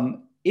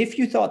 If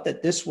you thought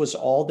that this was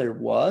all there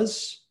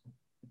was,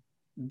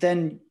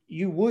 then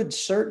you would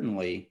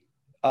certainly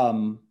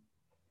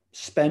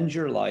spend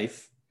your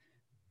life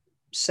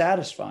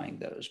satisfying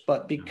those.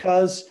 But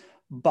because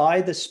by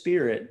the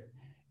Spirit,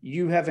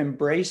 you have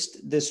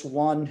embraced this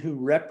one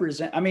who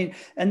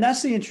and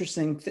that's the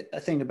interesting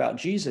thing about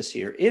Jesus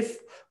here. If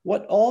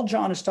what all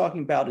John is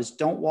talking about is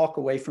don't walk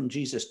away from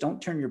Jesus,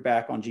 don't turn your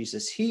back on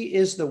Jesus, he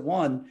is the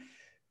one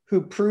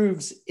who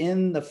proves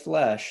in the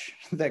flesh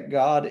that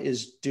God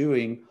is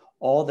doing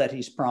all that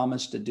he's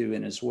promised to do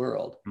in his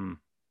world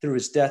through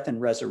his death and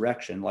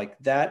resurrection. Like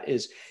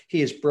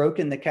he has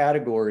broken the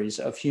categories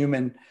of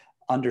human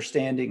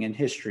understanding and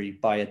history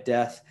by a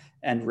death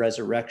and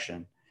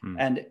resurrection.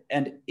 And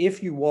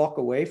if you walk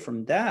away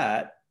from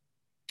that,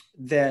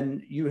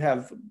 then you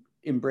have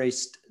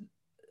embraced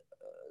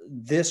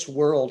this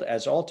world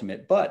as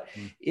ultimate. But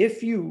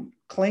if you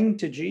cling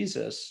to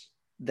Jesus,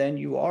 then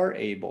you are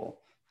able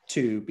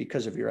to,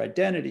 because of your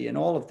identity and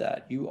all of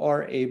that, you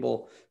are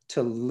able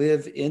to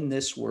live in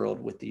this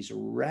world with these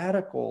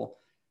radical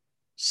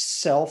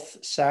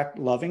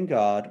loving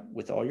God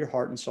with all your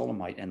heart and soul and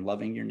might, and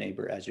loving your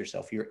neighbor as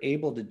yourself. You're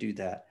able to do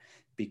that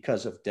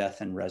because of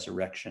death and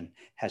resurrection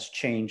has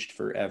changed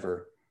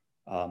forever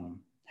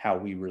how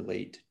we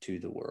relate to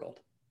the world.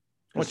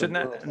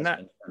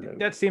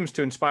 That seems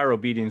to inspire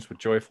obedience with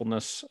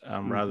joyfulness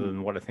rather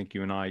than what I think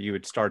you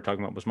had started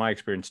talking about was my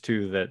experience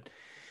too, that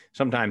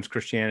sometimes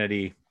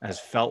Christianity has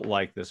felt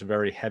like this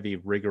very heavy,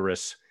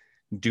 rigorous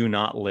do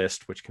not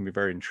list, which can be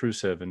very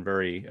intrusive and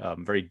very,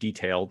 very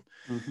detailed,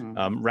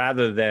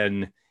 rather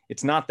than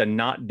it's not the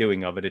not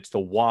doing of it, it's the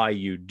why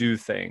you do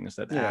things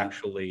that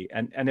actually,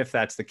 and if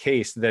that's the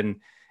case, then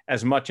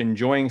as much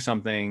enjoying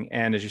something,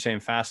 and as you say in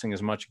fasting,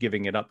 as much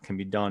giving it up can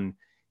be done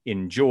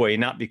in joy,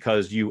 not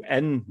because you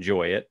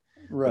enjoy it,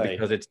 but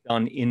because it's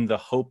done in the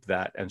hope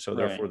that, and so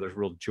therefore there's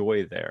real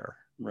joy there.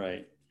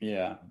 Right.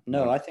 Yeah.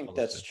 No, I think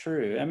that's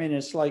true. I mean,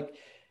 it's like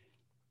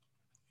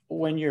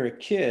when you're a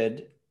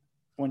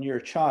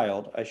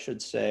child, I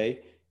should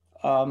say,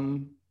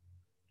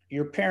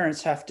 your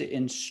parents have to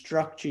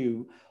instruct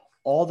you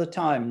all the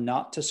time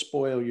not to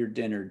spoil your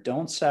dinner.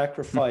 Don't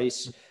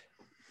sacrifice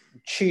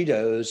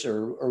Cheetos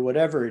or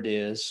whatever it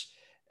is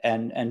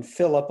and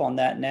fill up on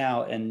that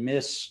now and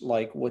miss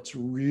like what's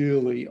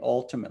really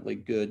ultimately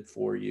good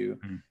for you.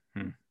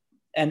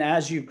 And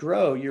as you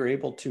grow, you're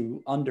able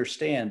to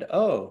understand,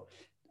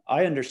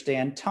 I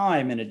understand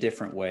time in a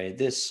different way.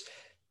 This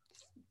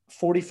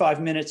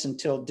 45 minutes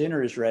until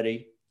dinner is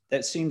ready,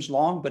 that seems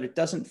long, but it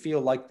doesn't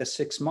feel like the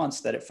 6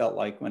 months that it felt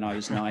like when I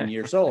was 9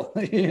 years old,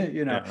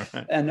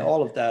 and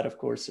all of that, of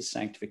course, is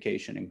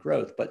sanctification and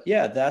growth. But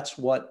yeah, that's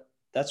what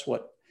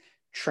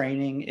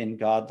training in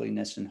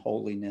godliness and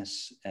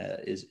holiness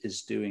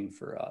is doing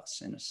for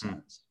us in a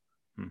sense.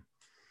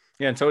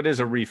 Yeah. And so it is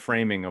a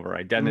reframing of our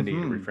identity,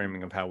 a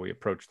reframing of how we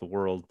approach the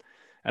world.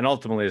 And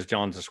ultimately, as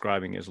John's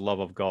describing, is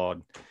love of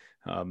God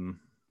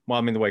Well,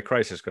 I mean, the way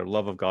Christ is good,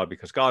 love of God,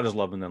 because God is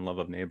love, and then love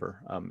of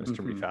neighbor is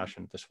to Mm-hmm.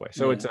 refashion it this way.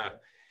 So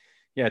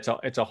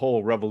it's a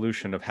whole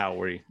revolution of how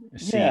we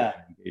see Yeah.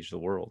 and engage the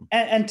world.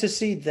 And to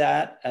see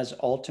that as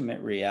ultimate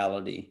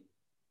reality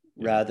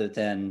rather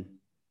than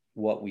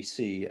what we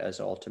see as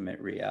ultimate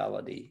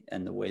reality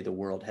and the way the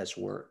world has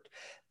worked.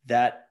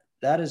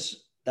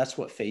 That's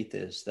what faith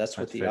is. That's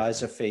what the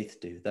eyes of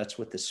faith do. That's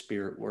what the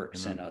Spirit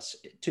works in us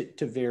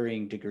to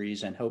varying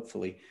degrees, and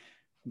hopefully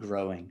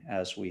growing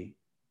as we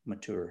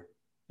mature.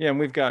 Yeah, and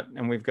we've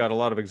got a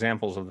lot of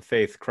examples of the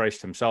faith.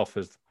 Christ himself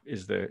is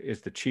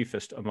the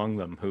chiefest among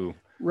them who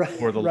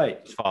were the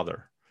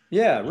Father.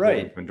 Yeah,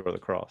 right. To endure the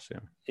cross. Yeah,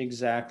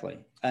 exactly.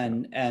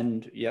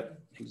 And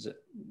yep,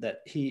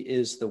 that he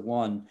is the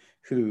one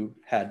who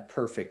had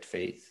perfect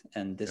faith,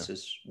 and this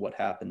is what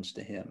happens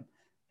to him,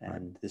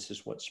 and this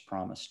is what's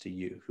promised to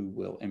you who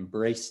will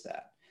embrace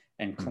that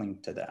and cling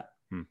to that.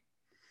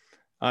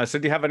 So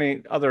do you have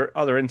any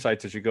other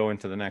insights as you go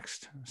into the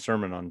next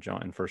sermon on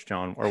John in 1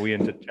 John? Are we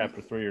into chapter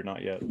 3 or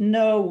not yet?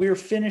 No, we're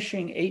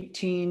finishing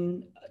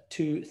 18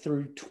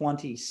 through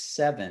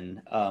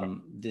 27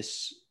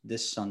 this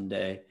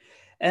Sunday.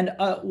 And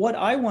what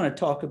I want to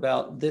talk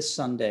about this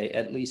Sunday,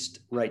 at least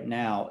right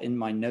now in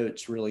my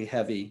notes, really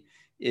heavy,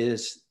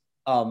 is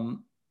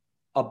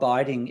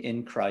abiding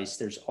in Christ.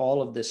 There's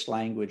all of this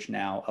language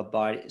now,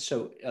 abide.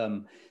 So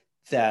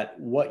that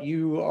what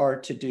you are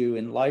to do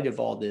in light of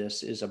all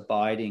this is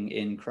abiding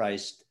in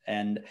Christ.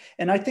 And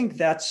I think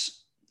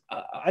that's,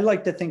 I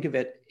like to think of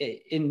it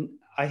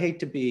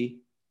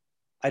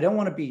I don't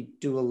want to be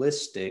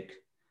dualistic,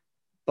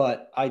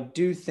 but I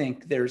do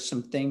think there's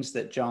some things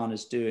that John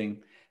is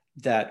doing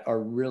that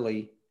are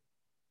really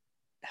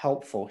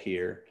helpful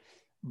here.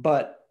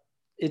 But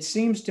it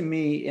seems to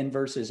me in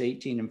verses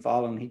 18 and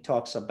following, he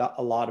talks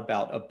a lot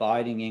about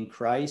abiding in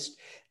Christ,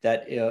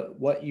 that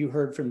what you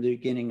heard from the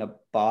beginning,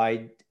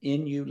 abide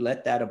in you,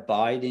 let that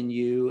abide in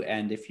you.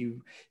 And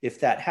if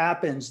that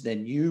happens,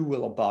 then you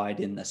will abide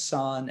in the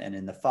Son and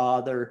in the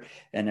Father.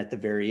 And at the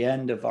very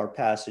end of our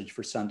passage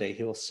for Sunday,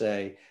 he'll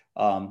say,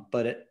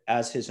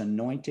 as his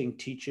anointing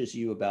teaches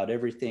you about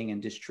everything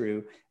and is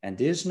true and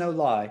is no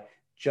lie,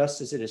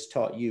 just as it has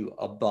taught you,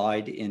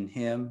 abide in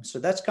him. So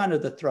that's kind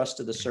of the thrust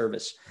of the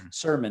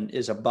sermon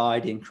is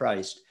abide in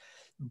Christ.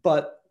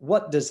 But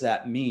what does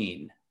that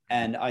mean?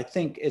 And I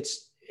think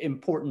it's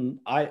important.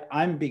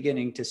 I'm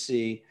beginning to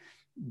see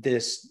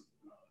this,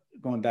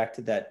 going back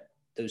to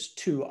those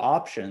two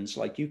options,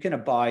 like you can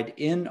abide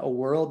in a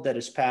world that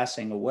is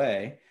passing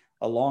away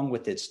along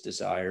with its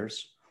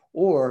desires,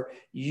 or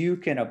you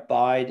can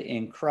abide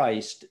in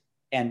Christ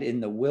and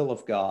in the will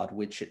of God,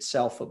 which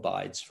itself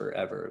abides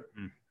forever.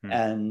 Mm-hmm.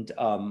 And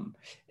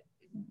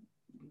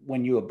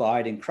when you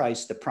abide in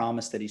Christ, the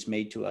promise that he's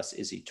made to us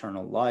is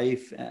eternal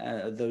life,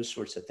 those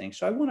sorts of things.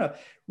 So I want to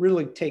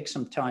really take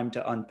some time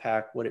to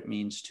unpack what it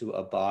means to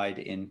abide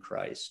in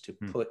Christ, to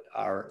put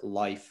our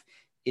life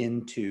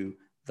into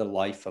the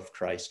life of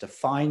Christ, to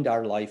find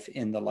our life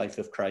in the life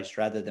of Christ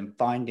rather than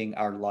finding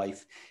our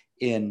life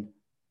in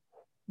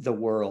the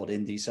world,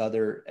 in these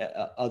other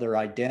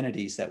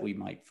identities that we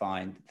might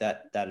find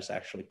that is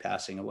actually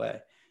passing away.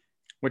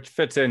 Which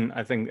fits in,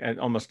 I think,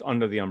 almost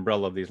under the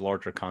umbrella of these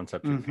larger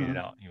concepts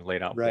you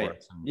laid out for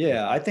us.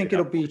 I think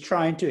it'll be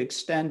trying to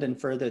extend and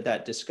further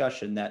that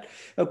discussion that,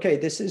 okay,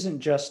 this isn't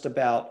just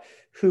about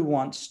who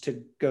wants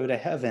to go to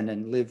heaven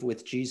and live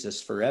with Jesus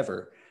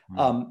forever.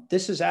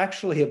 This is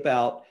actually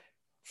about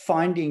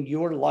finding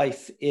your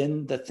life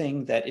in the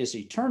thing that is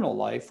eternal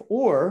life,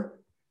 or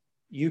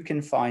you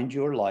can find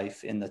your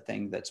life in the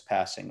thing that's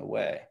passing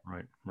away.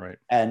 Right.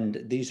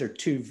 And these are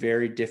two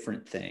very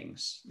different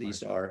things.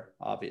 These are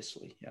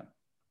obviously,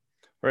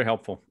 very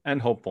helpful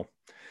and hopeful.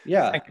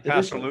 Yeah. Thank you,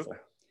 Pastor Luke.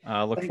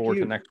 Look forward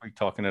to next week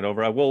talking it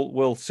over.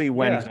 We'll see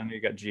Wednesday. I know you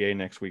got GA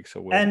next week,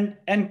 so we'll.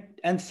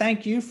 And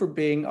thank you for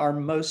being our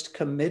most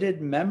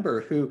committed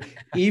member, who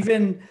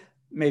even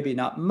maybe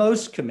not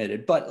most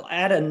committed, but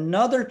at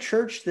another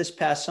church this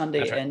past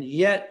Sunday, and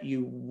yet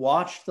you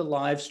watched the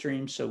live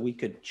stream so we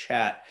could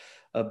chat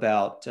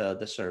about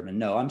the sermon.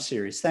 No, I'm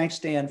serious. Thanks,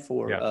 Dan,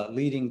 for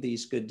leading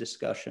these good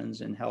discussions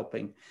and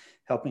helping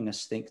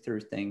us think through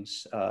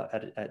things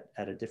at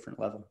a different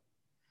level.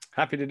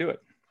 Happy to do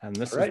it. And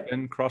this has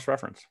been Cross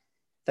Reference.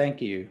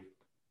 Thank you.